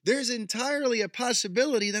there's entirely a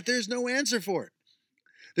possibility that there's no answer for it.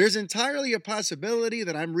 There's entirely a possibility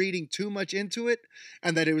that I'm reading too much into it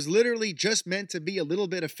and that it was literally just meant to be a little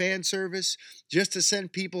bit of fan service just to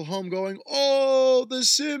send people home going, oh, the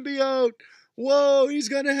symbiote. Whoa, he's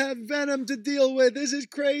going to have Venom to deal with. This is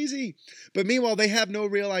crazy. But meanwhile, they have no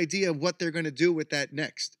real idea of what they're going to do with that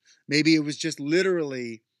next. Maybe it was just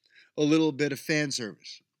literally a little bit of fan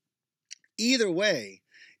service. Either way,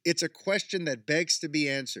 it's a question that begs to be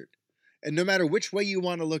answered. And no matter which way you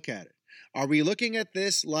want to look at it, are we looking at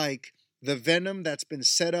this like the Venom that's been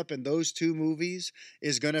set up in those two movies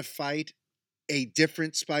is going to fight a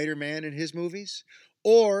different Spider-Man in his movies?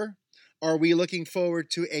 Or are we looking forward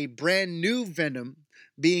to a brand new Venom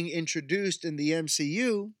being introduced in the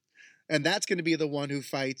MCU And that's going to be the one who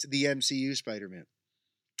fights the MCU Spider-Man.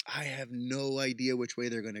 I have no idea which way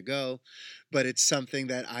they're going to go, but it's something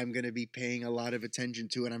that I'm going to be paying a lot of attention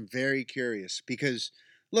to, and I'm very curious because,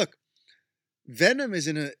 look, Venom is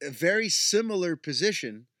in a very similar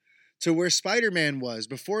position to where Spider-Man was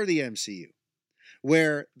before the MCU,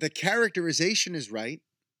 where the characterization is right,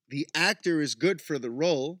 the actor is good for the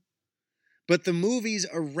role, but the movies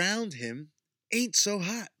around him ain't so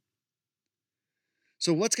hot.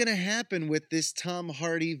 So what's going to happen with this Tom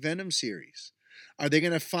Hardy Venom series? Are they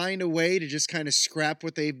going to find a way to just kind of scrap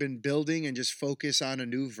what they've been building and just focus on a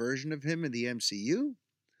new version of him in the MCU?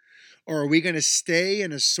 Or are we going to stay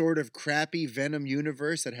in a sort of crappy Venom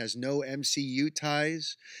universe that has no MCU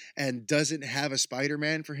ties and doesn't have a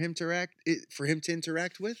Spider-Man for him to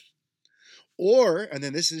interact with? Or, and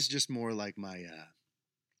then this is just more like my,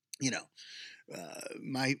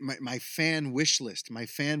 my fan wish list, my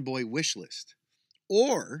fanboy wish list.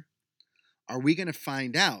 Or are we going to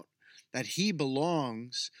find out that he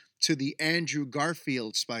belongs to the Andrew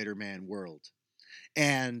Garfield Spider-Man world?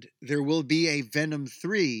 And there will be a Venom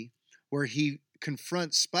 3 where he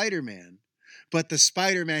confronts Spider-Man, but the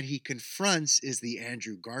Spider-Man he confronts is the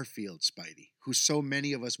Andrew Garfield Spidey, who so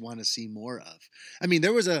many of us want to see more of. I mean,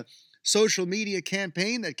 there was a social media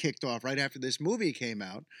campaign that kicked off right after this movie came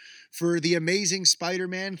out for the Amazing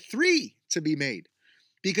Spider-Man 3 to be made,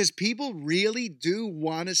 because people really do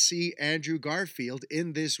want to see Andrew Garfield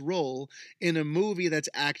in this role in a movie that's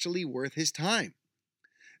actually worth his time.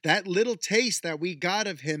 That little taste that we got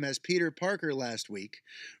of him as Peter Parker last week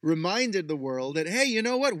reminded the world that, hey, you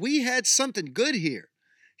know what? We had something good here.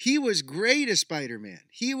 He was great as Spider-Man.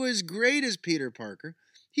 He was great as Peter Parker.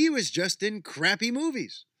 He was just in crappy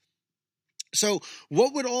movies. So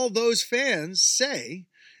what would all those fans say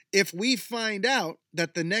if we find out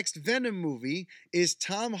that the next Venom movie is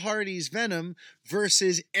Tom Hardy's Venom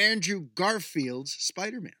versus Andrew Garfield's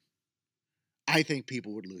Spider-Man? I think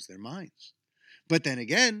people would lose their minds. But then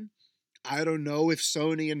again, I don't know if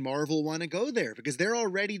Sony and Marvel want to go there, because they're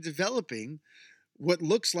already developing what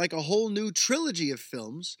looks like a whole new trilogy of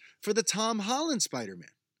films for the Tom Holland Spider-Man.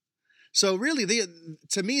 So really,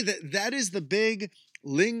 to me, that is the big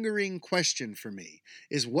lingering question for me,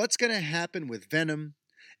 is what's going to happen with Venom,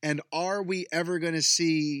 and are we ever going to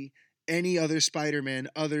see any other Spider-Man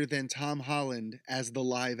other than Tom Holland as the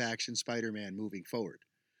live-action Spider-Man moving forward?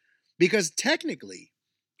 Because technically,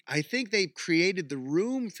 I think they've created the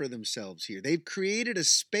room for themselves here. They've created a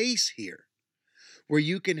space here where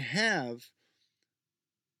you can have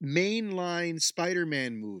mainline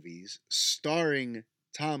Spider-Man movies starring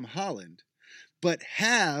Tom Holland, but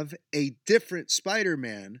have a different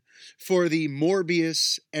Spider-Man for the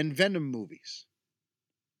Morbius and Venom movies.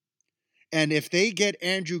 And if they get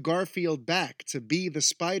Andrew Garfield back to be the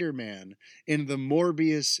Spider-Man in the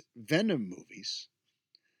Morbius Venom movies,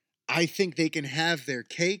 I think they can have their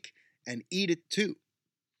cake and eat it too.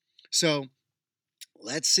 So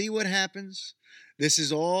let's see what happens. This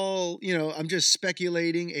is all, I'm just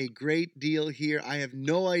speculating a great deal here. I have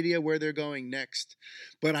no idea where they're going next,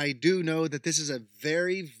 but I do know that this is a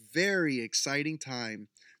very, very exciting time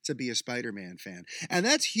to be a Spider-Man fan. And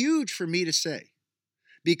that's huge for me to say,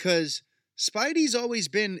 because Spidey's always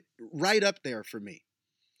been right up there for me.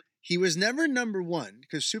 He was never number one,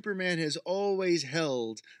 because Superman has always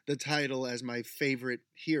held the title as my favorite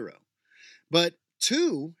hero. But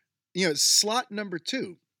two, slot number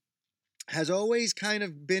two has always kind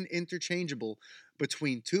of been interchangeable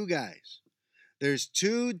between two guys. There's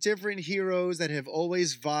two different heroes that have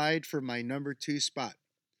always vied for my number two spot.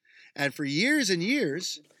 And for years and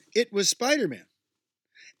years, it was Spider-Man.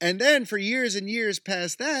 And then for years and years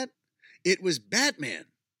past that, it was Batman.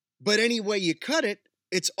 But any way you cut it,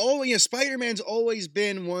 it's always, Spider-Man's always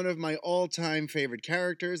been one of my all-time favorite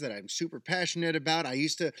characters that I'm super passionate about. I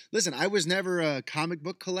was never a comic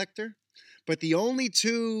book collector, but the only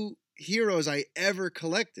two heroes I ever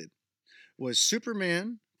collected was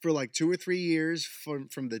Superman for like 2 or 3 years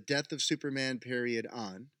from the death of Superman period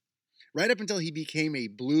on, right up until he became a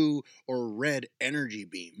blue or red energy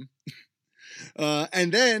beam.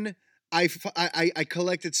 And then I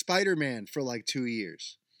collected Spider-Man for like 2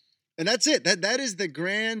 years. And that's it. That is the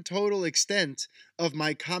grand total extent of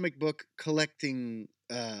my comic book collecting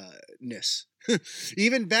ness.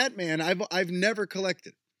 Even Batman, I've never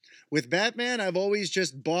collected. With Batman, I've always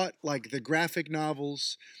just bought like the graphic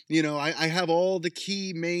novels. I have all the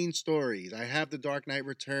key main stories. I have The Dark Knight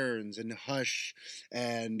Returns and Hush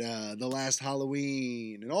and The Last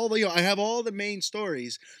Halloween and all I have all the main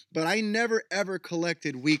stories, but I never ever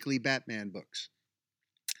collected weekly Batman books.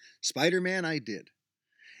 Spider-Man, I did.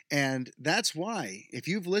 And that's why, if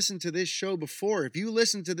you've listened to this show before, if you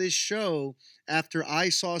listened to this show after I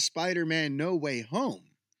saw Spider Man No Way Home,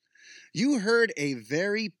 you heard a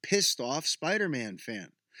very pissed off Spider Man fan.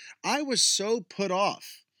 I was so put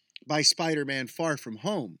off by Spider Man Far From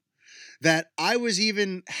Home that I was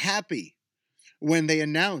even happy when they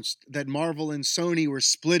announced that Marvel and Sony were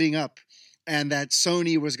splitting up and that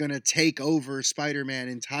Sony was going to take over Spider Man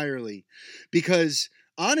entirely. Because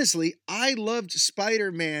honestly, I loved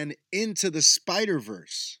Spider Man Into the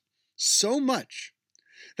Spider-Verse so much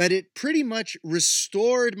that it pretty much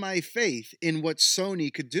restored my faith in what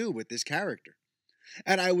Sony could do with this character.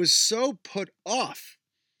 And I was so put off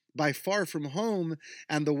by Far From Home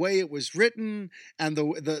and the way it was written and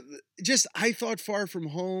I thought Far From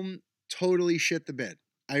Home totally shit the bed.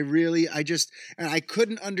 And I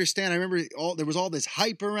couldn't understand. I remember there was all this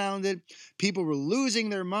hype around it. People were losing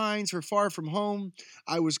their minds for Far From Home.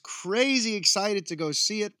 I was crazy excited to go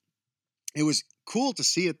see it. It was cool to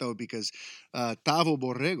see it, though, because Tavo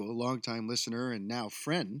Borrego, longtime listener and now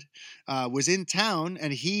friend, was in town,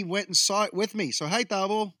 and he went and saw it with me. So, hi,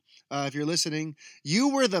 Tavo. If you're listening, you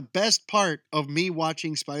were the best part of me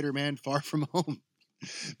watching Spider-Man Far From Home.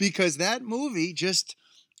 Because that movie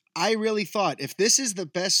I really thought, if this is the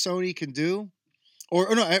best Sony can do,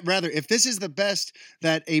 or no, rather, if this is the best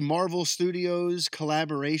that a Marvel Studios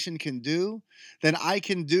collaboration can do, then I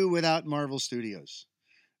can do without Marvel Studios.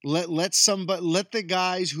 Let the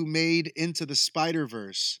guys who made Into the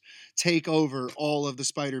Spider-Verse take over all of the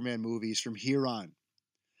Spider-Man movies from here on.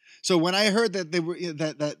 So when I heard that they were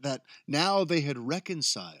that now they had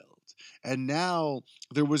reconciled, and now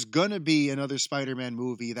there was gonna be another Spider-Man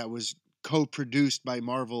movie that was co-produced by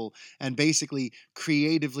Marvel and basically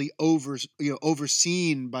creatively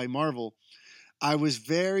overseen by Marvel, I was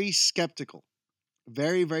very skeptical.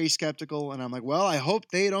 Very, very skeptical. And I'm like, well, I hope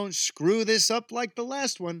they don't screw this up like the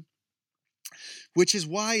last one. Which is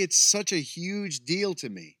why it's such a huge deal to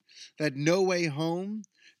me that No Way Home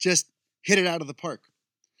just hit it out of the park.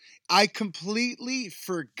 I completely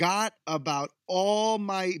forgot about all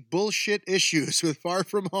my bullshit issues with Far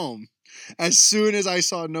From Home as soon as I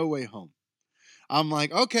saw No Way Home. I'm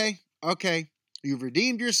like, okay, you've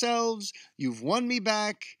redeemed yourselves. You've won me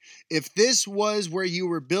back. If this was where you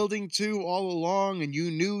were building to all along and you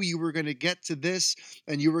knew you were going to get to this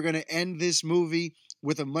and you were going to end this movie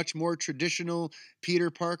with a much more traditional Peter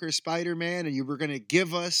Parker Spider-Man, and you were going to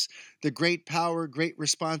give us the great power, great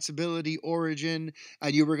responsibility origin,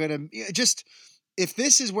 and you were going to if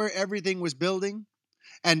this is where everything was building,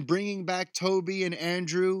 and bringing back Toby and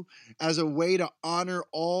Andrew as a way to honor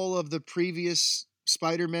all of the previous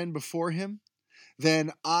Spider-Men before him,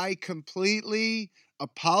 then I completely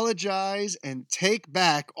apologize and take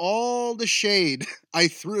back all the shade I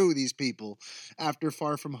threw these people after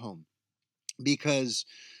Far From Home. Because,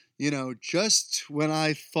 just when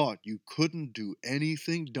I thought you couldn't do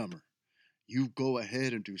anything dumber, you go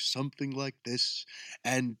ahead and do something like this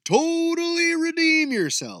and totally redeem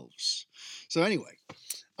yourselves. So anyway,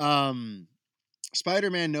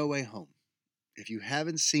 Spider-Man No Way Home. If you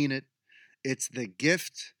haven't seen it, it's the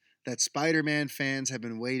gift that Spider-Man fans have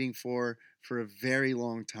been waiting for a very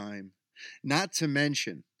long time. Not to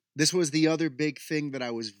mention, this was the other big thing that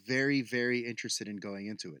I was very, very interested in going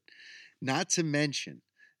into it. Not to mention,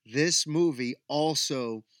 this movie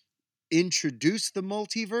also introduced the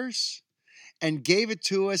multiverse and gave it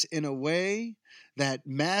to us in a way that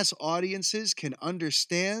mass audiences can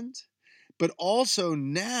understand, but also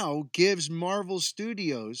now gives Marvel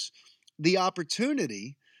Studios the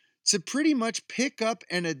opportunity to pretty much pick up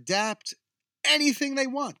and adapt anything they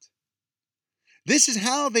want. This is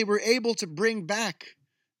how they were able to bring back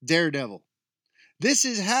Daredevil. This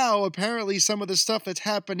is how apparently some of the stuff that's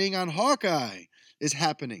happening on Hawkeye is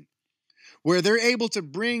happening, where they're able to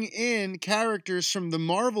bring in characters from the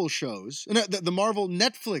Marvel shows, the Marvel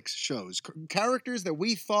Netflix shows, characters that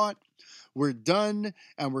we thought were done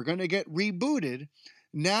and were going to get rebooted,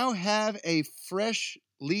 now have a fresh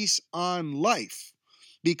lease on life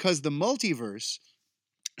because the multiverse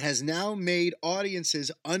has now made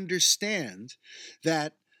audiences understand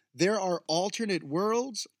that there are alternate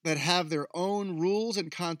worlds that have their own rules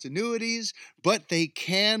and continuities, but they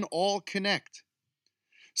can all connect.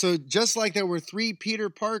 So just like there were 3 Peter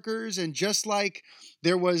Parkers, and just like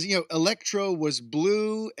there was, Electro was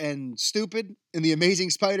blue and stupid in The Amazing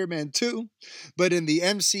Spider-Man 2, but in the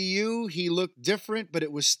MCU, he looked different, but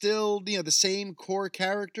it was still, the same core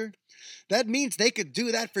character. That means they could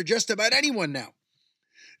do that for just about anyone now.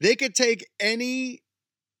 They could take any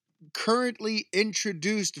currently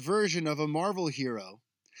introduced version of a Marvel hero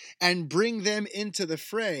and bring them into the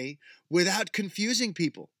fray without confusing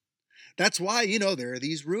people. That's why, there are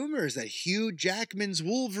these rumors that Hugh Jackman's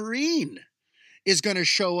Wolverine is going to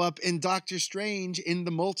show up in Doctor Strange in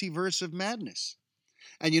the Multiverse of Madness.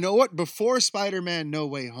 And you know what? Before Spider-Man No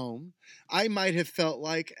Way Home, I might have felt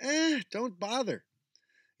like, don't bother.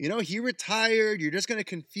 He retired. You're just going to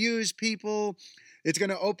confuse people. It's going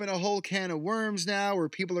to open a whole can of worms now where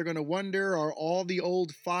people are going to wonder, are all the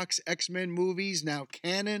old Fox X-Men movies now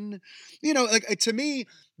canon? Like to me,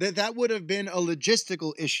 that would have been a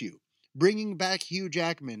logistical issue. Bringing back Hugh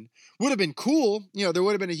Jackman would have been cool. There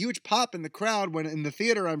would have been a huge pop in the crowd in the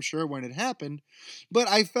theater, I'm sure, when it happened. But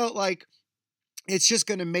I felt like it's just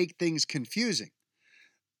going to make things confusing.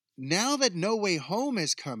 Now that No Way Home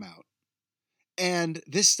has come out, and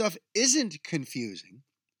this stuff isn't confusing,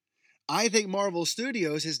 I think Marvel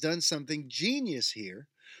Studios has done something genius here,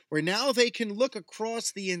 where now they can look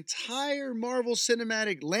across the entire Marvel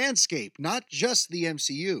cinematic landscape, not just the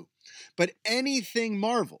MCU, but anything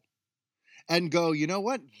Marvel, and go, you know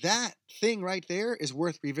what? That thing right there is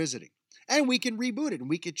worth revisiting. And we can reboot it, and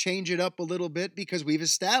we could change it up a little bit because we've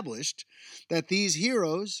established that these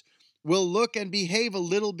heroes will look and behave a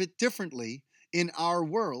little bit differently in our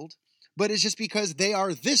world, but it's just because they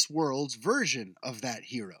are this world's version of that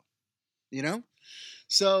hero,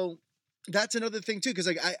 So that's another thing too, because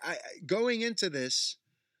I going into this,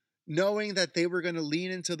 knowing that they were going to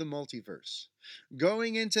lean into the multiverse,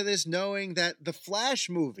 going into this knowing that the Flash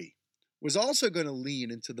movie was also going to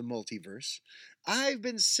lean into the multiverse, I've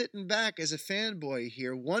been sitting back as a fanboy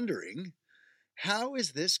here wondering, how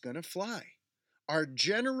is this going to fly? Are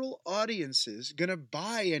general audiences going to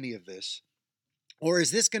buy any of this? Or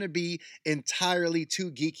is this going to be entirely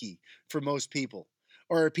too geeky for most people?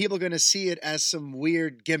 Or are people going to see it as some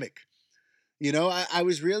weird gimmick? I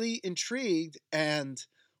was really intrigued, and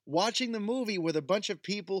watching the movie with a bunch of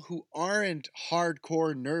people who aren't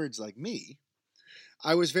hardcore nerds like me,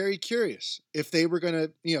 I was very curious if they were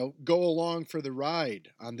going to, go along for the ride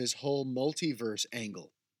on this whole multiverse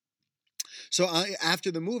angle. So after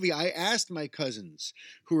the movie, I asked my cousins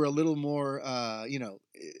who are a little more,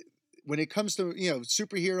 when it comes to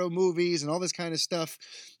superhero movies and all this kind of stuff,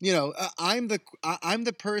 I'm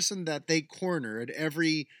the person that they corner at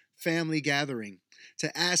every family gathering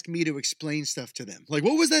to ask me to explain stuff to them. Like,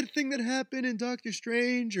 what was that thing that happened in Doctor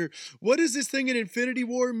Strange, or what does this thing in Infinity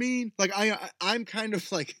War mean? Like, I'm kind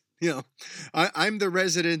of like, I'm the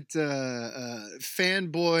resident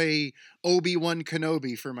fanboy Obi-Wan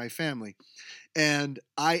Kenobi for my family, and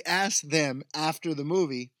I asked them after the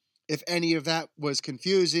movie if any of that was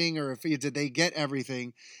confusing or if did they get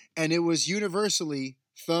everything, and it was universally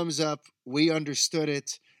thumbs up. We understood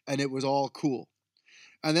it, and it was all cool.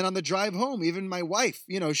 And then on the drive home, even my wife,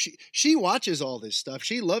 she watches all this stuff.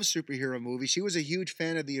 She loves superhero movies. She was a huge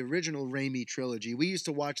fan of the original Raimi trilogy. We used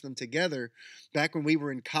to watch them together back when we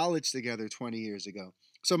were in college together 20 years ago.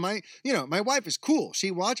 So my wife is cool.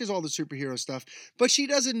 She watches all the superhero stuff, but she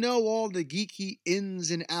doesn't know all the geeky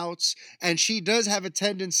ins and outs. And she does have a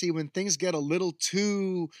tendency, when things get a little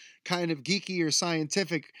too kind of geeky or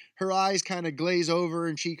scientific, her eyes kind of glaze over,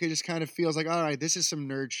 and she just kind of feels like, all right, this is some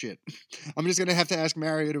nerd shit. I'm just going to have to ask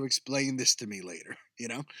Mario to explain this to me later,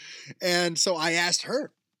 And so I asked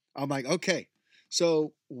her, I'm like, okay,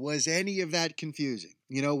 so was any of that confusing?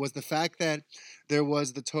 Was the fact that there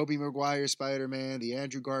was the Tobey Maguire Spider-Man, the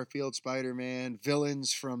Andrew Garfield Spider-Man,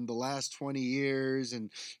 villains from the last 20 years,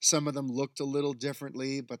 and some of them looked a little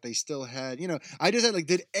differently, but they still had, I just said,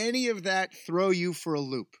 did any of that throw you for a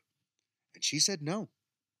loop? And she said no.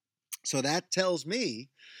 So that tells me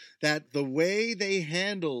that the way they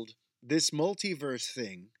handled this multiverse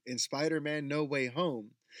thing in Spider-Man No Way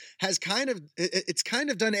Home has kind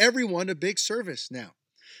of done everyone a big service now.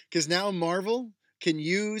 Because now Marvel can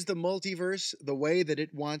use the multiverse the way that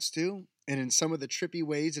it wants to, and in some of the trippy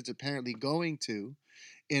ways it's apparently going to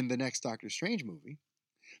in the next Doctor Strange movie.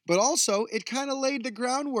 But also, it kind of laid the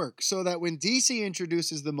groundwork so that when DC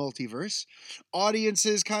introduces the multiverse,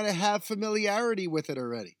 audiences kind of have familiarity with it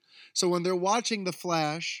already. So when they're watching The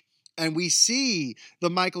Flash, and we see the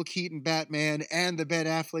Michael Keaton Batman and the Ben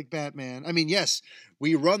Affleck Batman, I mean, yes,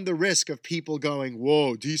 we run the risk of people going,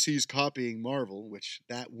 whoa, DC's copying Marvel, which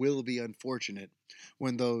that will be unfortunate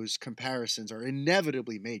when those comparisons are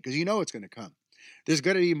inevitably made, because it's going to come. There's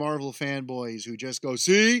going to be Marvel fanboys who just go,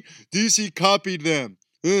 see, DC copied them.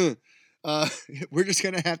 We're just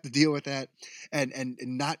going to have to deal with that and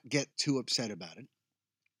not get too upset about it.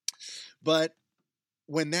 But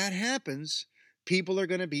when that happens, people are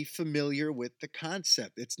going to be familiar with the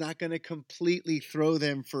concept. It's not going to completely throw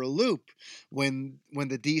them for a loop when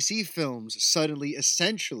the DC films suddenly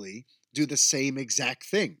essentially do the same exact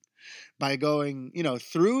thing by going,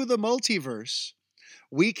 through the multiverse.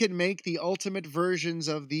 we can make the ultimate versions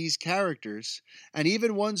of these characters, and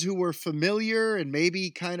even ones who were familiar and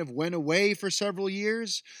maybe kind of went away for several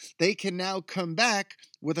years, they can now come back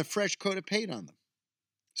with a fresh coat of paint on them.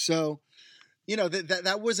 So,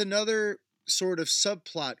 that was another sort of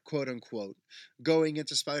subplot, quote unquote, going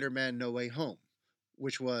into Spider-Man No Way Home,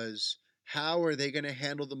 which was, how are they going to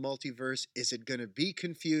handle the multiverse? Is it going to be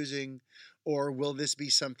confusing, or will this be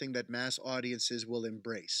something that mass audiences will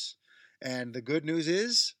embrace? And the good news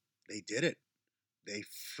is they did it. They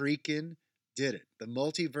freaking did it. The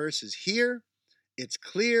multiverse is here. It's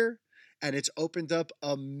clear. And it's opened up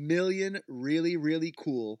a million really, really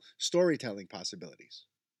cool storytelling possibilities.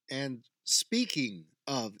 And speaking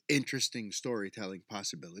of interesting storytelling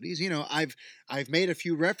possibilities, I've made a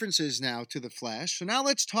few references now to the Flash. So now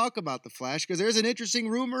let's talk about the Flash, because there's an interesting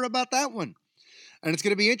rumor about that one. And it's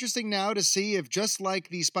going to be interesting now to see if, just like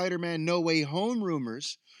the Spider-Man No Way Home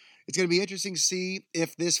rumors, it's going to be interesting to see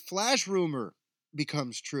if this Flash rumor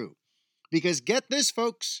becomes true. Because get this,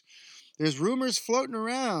 folks, there's rumors floating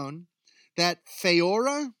around that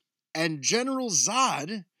Feora and General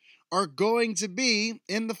Zod are going to be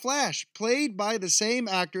in The Flash, played by the same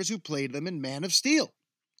actors who played them in Man of Steel.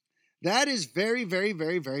 That is very, very,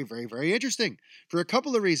 very, very, very, very interesting for a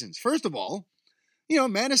couple of reasons. First of all,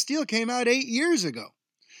 Man of Steel came out 8 years ago.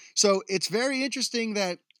 So it's very interesting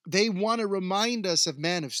that they want to remind us of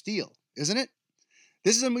Man of Steel, isn't it?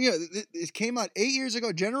 It came out 8 years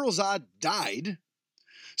ago. General Zod died.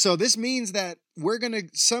 So this means that we're going to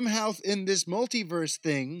somehow, in this multiverse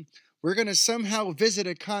thing, we're going to somehow visit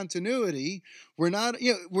a continuity where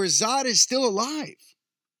Zod is still alive.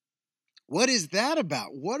 What is that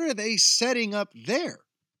about? What are they setting up there?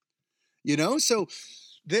 So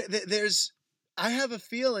I have a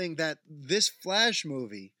feeling that this Flash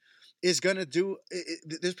movie is going to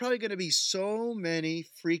there's probably going to be so many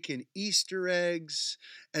freaking Easter eggs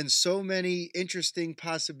and so many interesting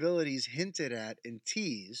possibilities hinted at and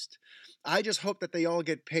teased. I just hope that they all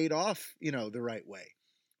get paid off, the right way.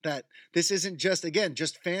 That this isn't just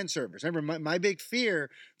fan service. Remember, my big fear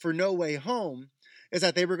for No Way Home is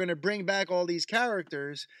that they were going to bring back all these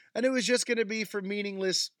characters and it was just going to be for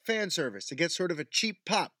meaningless fan service to get sort of a cheap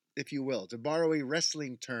pop, if you will, to borrow a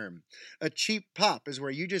wrestling term. A cheap pop is where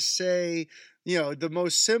you just say, the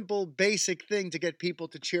most simple, basic thing to get people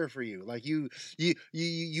to cheer for you. Like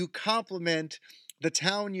you compliment the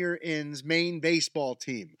town you're in's main baseball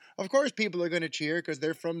team. Of course, people are going to cheer because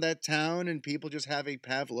they're from that town, and people just have a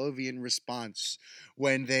Pavlovian response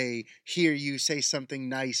when they hear you say something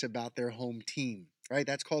nice about their home team, right?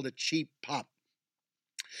 That's called a cheap pop.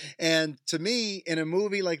 And to me, in a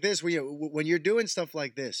movie like this, when you're doing stuff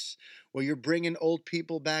like this, where you're bringing old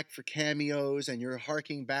people back for cameos and you're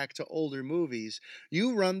harking back to older movies,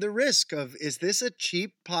 you run the risk of, is this a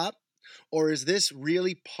cheap pop? Or is this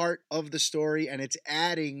really part of the story and it's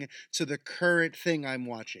adding to the current thing I'm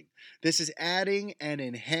watching? This is adding and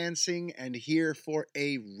enhancing and here for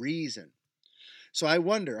a reason. So I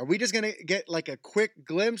wonder, are we just going to get like a quick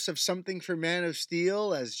glimpse of something for Man of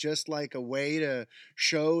Steel as just like a way to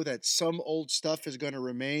show that some old stuff is going to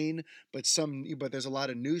remain, but there's a lot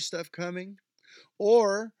of new stuff coming?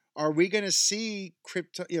 Or are we going to see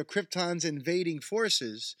Krypton's invading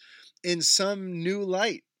forces in some new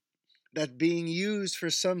light that's being used for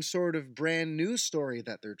some sort of brand new story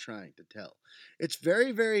that they're trying to tell? It's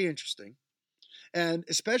very, very interesting. And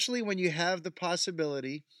especially when you have the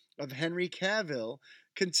possibility of Henry Cavill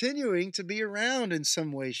continuing to be around in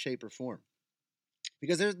some way, shape, or form.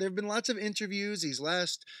 Because there have been lots of interviews these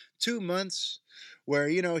last 2 months where,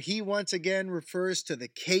 he once again refers to the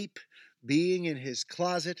cape being in his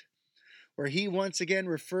closet, where he once again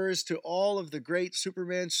refers to all of the great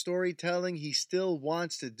Superman storytelling he still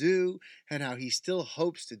wants to do and how he still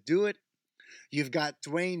hopes to do it. You've got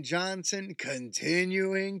Dwayne Johnson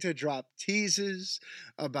continuing to drop teases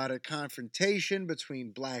about a confrontation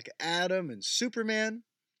between Black Adam and Superman.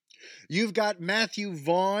 You've got Matthew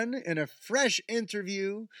Vaughn in a fresh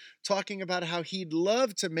interview talking about how he'd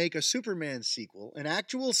love to make a Superman sequel, an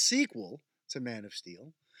actual sequel to Man of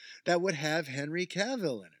Steel, that would have Henry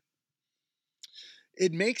Cavill in it.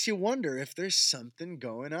 It makes you wonder if there's something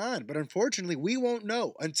going on. But unfortunately, we won't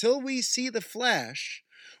know. Until we see The Flash,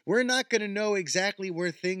 we're not going to know exactly where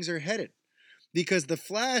things are headed. Because The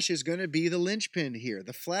Flash is going to be the linchpin here.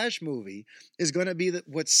 The Flash movie is going to be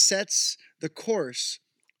what sets the course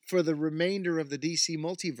for the remainder of the DC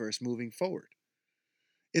multiverse moving forward.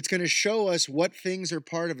 It's going to show us what things are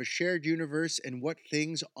part of a shared universe and what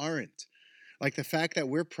things aren't. Like the fact that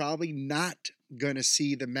we're probably not going to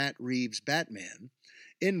see the Matt Reeves Batman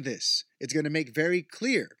in this. It's going to make very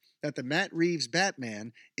clear that the Matt Reeves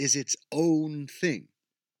Batman is its own thing.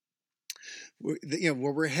 Where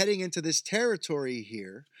we're heading into this territory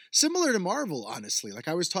here, similar to Marvel, honestly. Like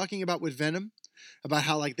I was talking about with Venom, about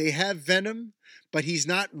how like they have Venom, but he's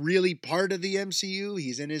not really part of the MCU.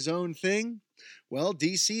 He's in his own thing. Well,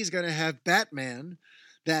 DC is going to have Batman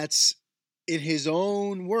that's in his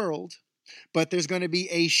own world, but there's going to be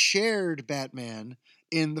a shared Batman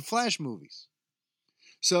in the Flash movies.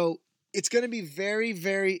 So it's going to be very,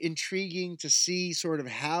 very intriguing to see sort of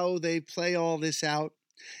how they play all this out.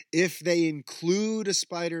 If they include a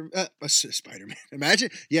Spider-Man, imagine,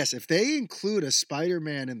 yes, if they include a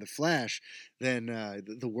Spider-Man in the Flash, then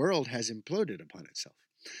the world has imploded upon itself,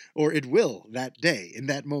 or it will that day in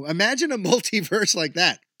that moment. Imagine a multiverse like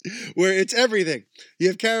that, where it's everything. You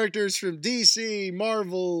have characters from DC,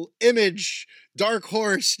 Marvel, Image, Dark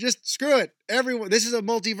Horse. Just screw it, everyone. This is a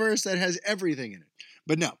multiverse that has everything in it.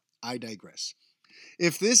 But no, I digress.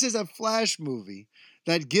 If this is a Flash movie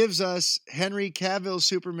that gives us Henry Cavill's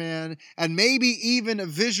Superman and maybe even a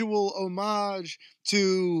visual homage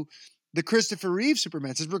to the Christopher Reeve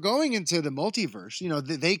Superman, since we're going into the multiverse,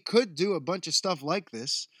 they could do a bunch of stuff like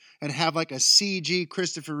this and have like a CG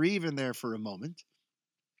Christopher Reeve in there for a moment.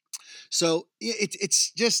 So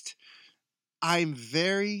it's just, I'm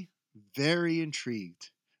very, very intrigued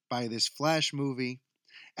by this Flash movie.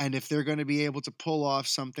 And if they're going to be able to pull off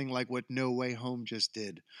something like what No Way Home just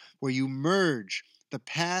did, where you merge the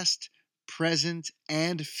past, present,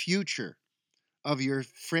 and future of your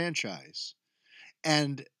franchise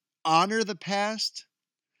and honor the past,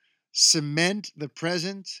 cement the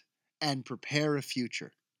present, and prepare a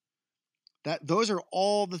future. Those are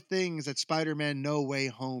all the things that Spider-Man No Way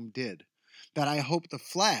Home did that I hope the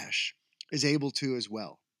Flash is able to as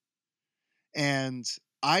well. And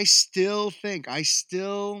I still,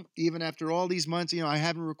 even after all these months, I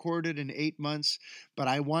haven't recorded in 8 months, but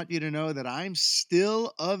I want you to know that I'm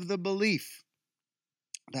still of the belief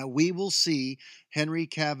that we will see Henry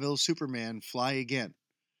Cavill Superman fly again.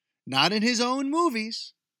 Not in his own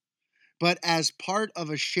movies, but as part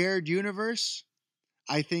of a shared universe.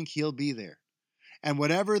 I think he'll be there. And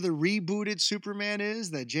whatever the rebooted Superman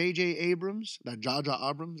is that J.J. Abrams, that Jar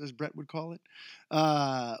Jar Abrams, as Brett would call it,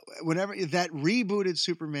 whatever that rebooted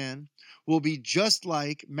Superman will be just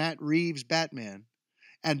like Matt Reeves' Batman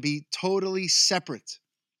and be totally separate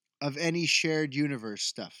of any shared universe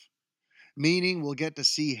stuff. Meaning we'll get to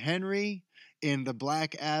see Henry in the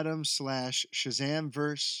Black Adam / Shazam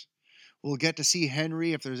verse. We'll get to see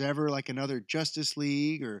Henry if there's ever like another Justice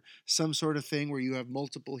League or some sort of thing where you have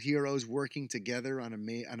multiple heroes working together on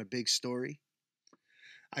a big story.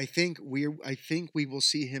 I think we will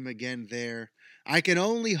see him again there. I can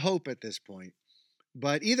only hope at this point.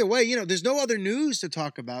 But either way, there's no other news to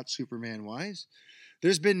talk about Superman-wise.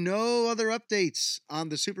 There's been no other updates on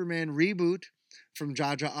the Superman reboot from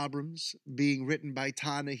Jar Jar Abrams being written by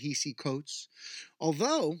Ta-Nehisi Coates.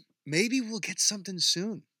 Although, maybe we'll get something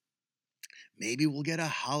soon. Maybe we'll get a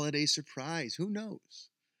holiday surprise. Who knows?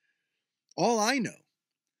 All I know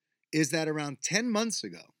is that around 10 months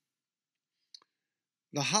ago,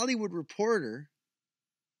 The Hollywood Reporter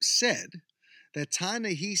said that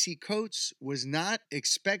Ta-Nehisi Coates was not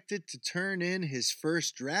expected to turn in his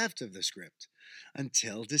first draft of the script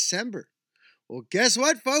until December. Well, guess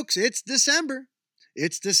what, folks? It's December.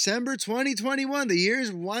 It's December 2021. The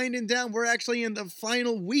year's winding down. We're actually in the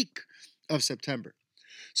final week of September.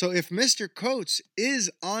 So if Mr. Coates is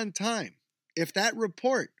on time, if that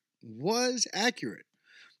report was accurate,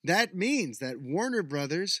 that means that Warner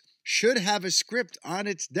Brothers should have a script on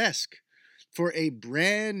its desk for a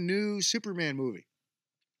brand new Superman movie.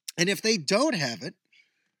 And if they don't have it,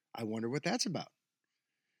 I wonder what that's about.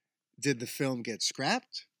 Did the film get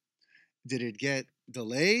scrapped? Did it get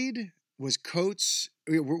delayed? Were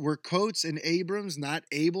Coates and Abrams not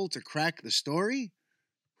able to crack the story?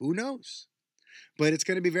 Who knows? But it's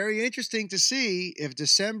going to be very interesting to see if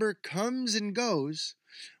December comes and goes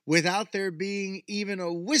without there being even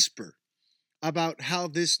a whisper about how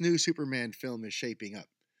this new Superman film is shaping up.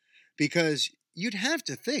 Because you'd have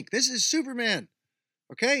to think, this is Superman,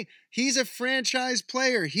 okay? He's a franchise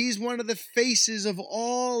player. He's one of the faces of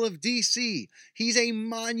all of DC. He's a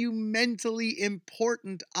monumentally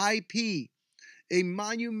important IP, a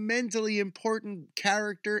monumentally important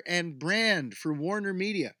character and brand for Warner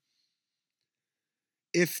Media.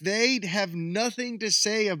 If they have nothing to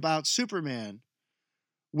say about Superman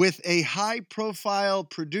with a high-profile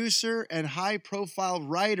producer and high-profile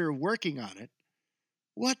writer working on it,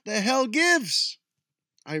 what the hell gives?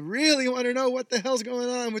 I really want to know what the hell's going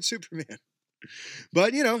on with Superman.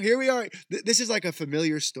 But, here we are. This is like a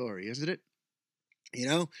familiar story, isn't it?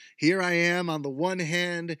 Here I am on the one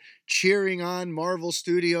hand cheering on Marvel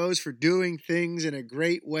Studios for doing things in a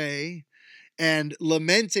great way. and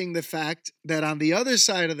lamenting the fact that on the other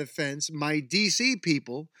side of the fence, my DC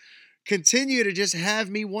people continue to just have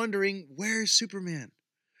me wondering, where's Superman?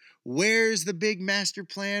 Where's the big master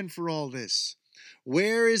plan for all this?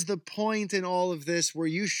 Where is the point in all of this where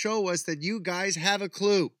you show us that you guys have a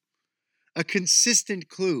clue, a consistent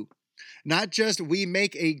clue? Not just we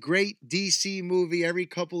make a great DC movie every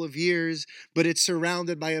couple of years, but it's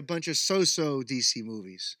surrounded by a bunch of so-so DC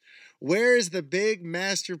movies. Where is the big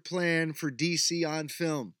master plan for DC on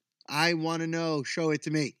film? I want to know. Show it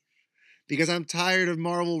to me. Because I'm tired of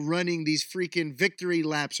Marvel running these freaking victory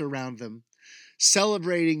laps around them,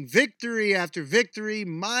 celebrating victory after victory,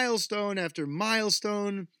 milestone after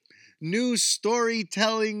milestone, new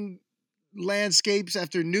storytelling landscapes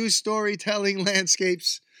after new storytelling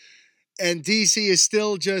landscapes. And DC is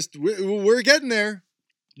still just, we're getting there.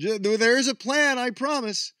 There is a plan, I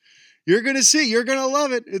promise. You're going to see. You're going to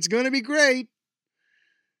love it. It's going to be great.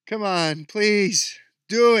 Come on, please.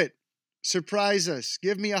 Do it. Surprise us.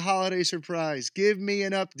 Give me a holiday surprise. Give me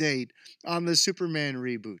an update on the Superman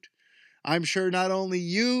reboot. I'm sure not only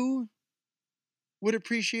you would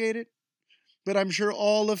appreciate it, but I'm sure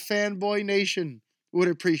all of Fanboy Nation would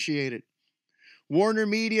appreciate it. Warner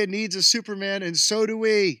Media needs a Superman, and so do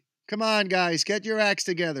we. Come on, guys, get your acts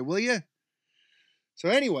together, will you? So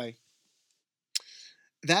anyway,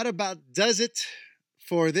 that about does it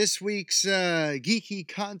for this week's geeky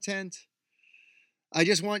content. I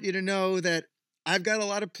just want you to know that I've got a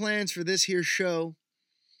lot of plans for this here show.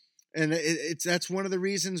 And that's one of the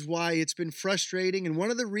reasons why it's been frustrating. And one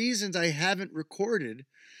of the reasons I haven't recorded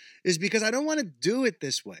is because I don't want to do it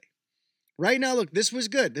this way. Right now, look, this was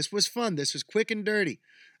good. This was fun. This was quick and dirty.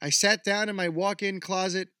 I sat down in my walk-in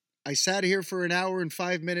closet. I sat here for an hour and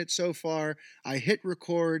 5 minutes so far. I hit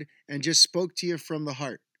record and just spoke to you from the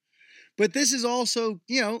heart. But this is also,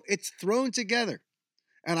 it's thrown together.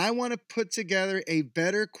 And I want to put together a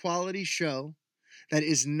better quality show that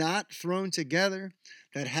is not thrown together,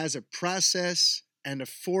 that has a process and a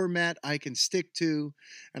format I can stick to.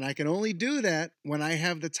 And I can only do that when I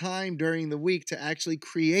have the time during the week to actually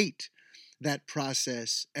create that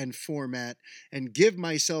process and format and give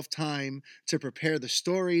myself time to prepare the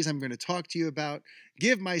stories I'm going to talk to you about,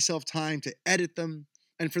 give myself time to edit them.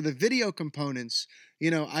 And for the video components,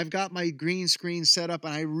 I've got my green screen set up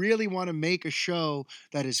and I really want to make a show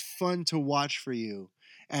that is fun to watch for you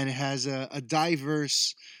and has a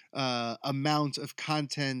diverse amount of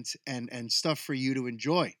content and stuff for you to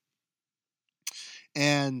enjoy.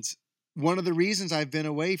 And one of the reasons I've been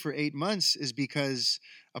away for 8 months is because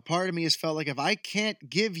a part of me has felt like if I can't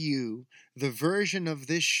give you the version of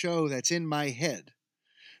this show that's in my head,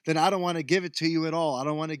 then I don't want to give it to you at all. I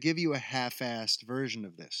don't want to give you a half-assed version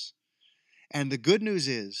of this. And the good news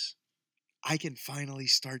is I can finally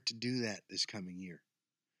start to do that this coming year.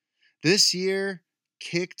 This year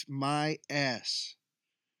kicked my ass.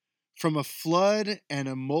 From a flood and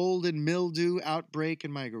a mold and mildew outbreak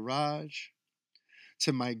in my garage,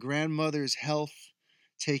 to my grandmother's health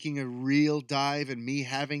taking a real dive and me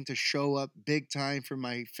having to show up big time for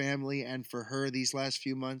my family and for her these last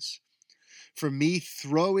few months, for me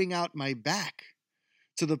throwing out my back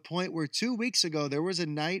to the point where 2 weeks ago there was a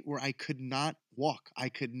night where I could not walk. I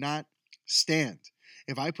could not stand.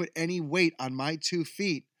 If I put any weight on my 2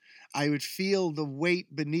 feet, I would feel the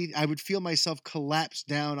weight beneath. I would feel myself collapse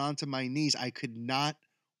down onto my knees. I could not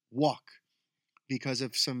walk because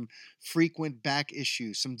of some frequent back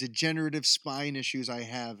issues, some degenerative spine issues I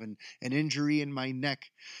have, and an injury in my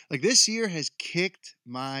neck. Like, this year has kicked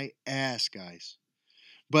my ass, guys.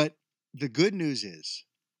 But the good news is,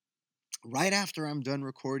 right after I'm done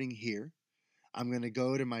recording here, I'm going to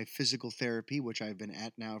go to my physical therapy, which I've been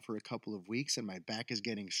at now for a couple of weeks, and my back is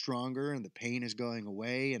getting stronger and the pain is going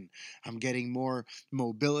away and I'm getting more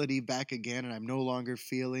mobility back again and I'm no longer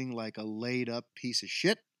feeling like a laid up piece of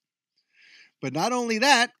shit. But not only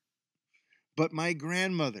that, but my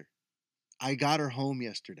grandmother, I got her home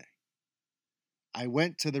yesterday. I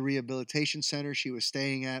went to the rehabilitation center she was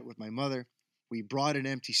staying at with my mother. We brought an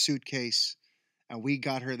empty suitcase and we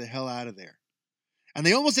got her the hell out of there. And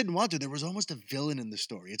they almost didn't want to. There was almost a villain in the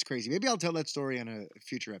story. It's crazy. Maybe I'll tell that story on a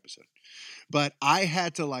future episode. But I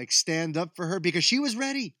had to stand up for her because she was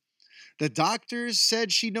ready. The doctors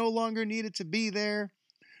said she no longer needed to be there.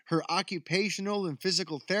 Her occupational and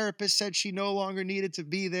physical therapist said she no longer needed to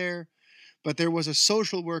be there. But there was a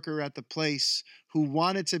social worker at the place who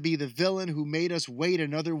wanted to be the villain who made us wait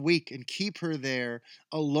another week and keep her there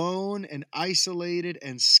alone and isolated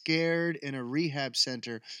and scared in a rehab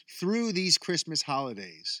center through these Christmas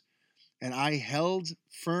holidays. And I held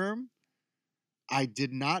firm. I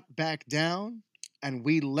did not back down. And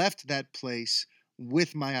we left that place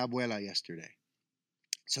with my abuela yesterday.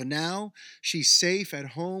 So now she's safe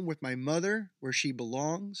at home with my mother where she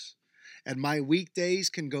belongs. And my weekdays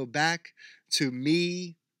can go back to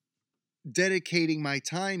me dedicating my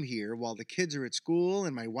time here while the kids are at school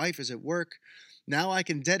and my wife is at work. Now I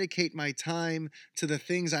can dedicate my time to the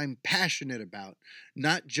things I'm passionate about,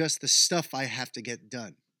 not just the stuff I have to get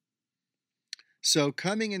done. So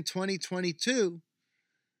coming in 2022,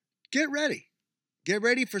 get ready. Get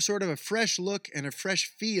ready for sort of a fresh look and a fresh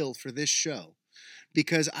feel for this show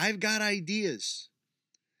because I've got ideas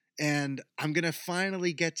and I'm going to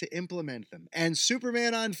finally get to implement them. And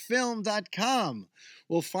SupermanOnFilm.com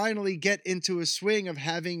will finally get into a swing of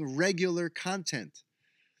having regular content.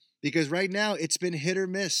 Because right now it's been hit or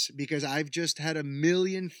miss because I've just had a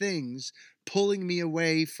million things pulling me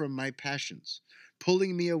away from my passions,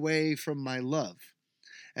 pulling me away from my love,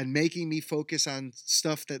 and making me focus on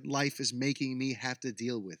stuff that life is making me have to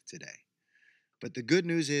deal with today. But the good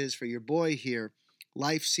news is for your boy here,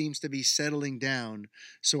 life seems to be settling down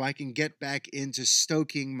so I can get back into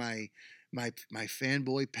stoking my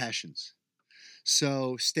fanboy passions.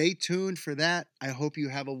 So stay tuned for that. I hope you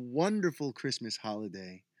have a wonderful Christmas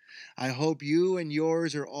holiday. I hope you and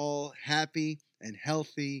yours are all happy and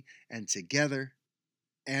healthy and together.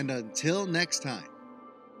 And until next time,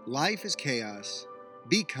 life is chaos.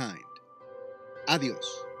 Be kind.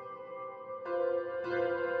 Adios.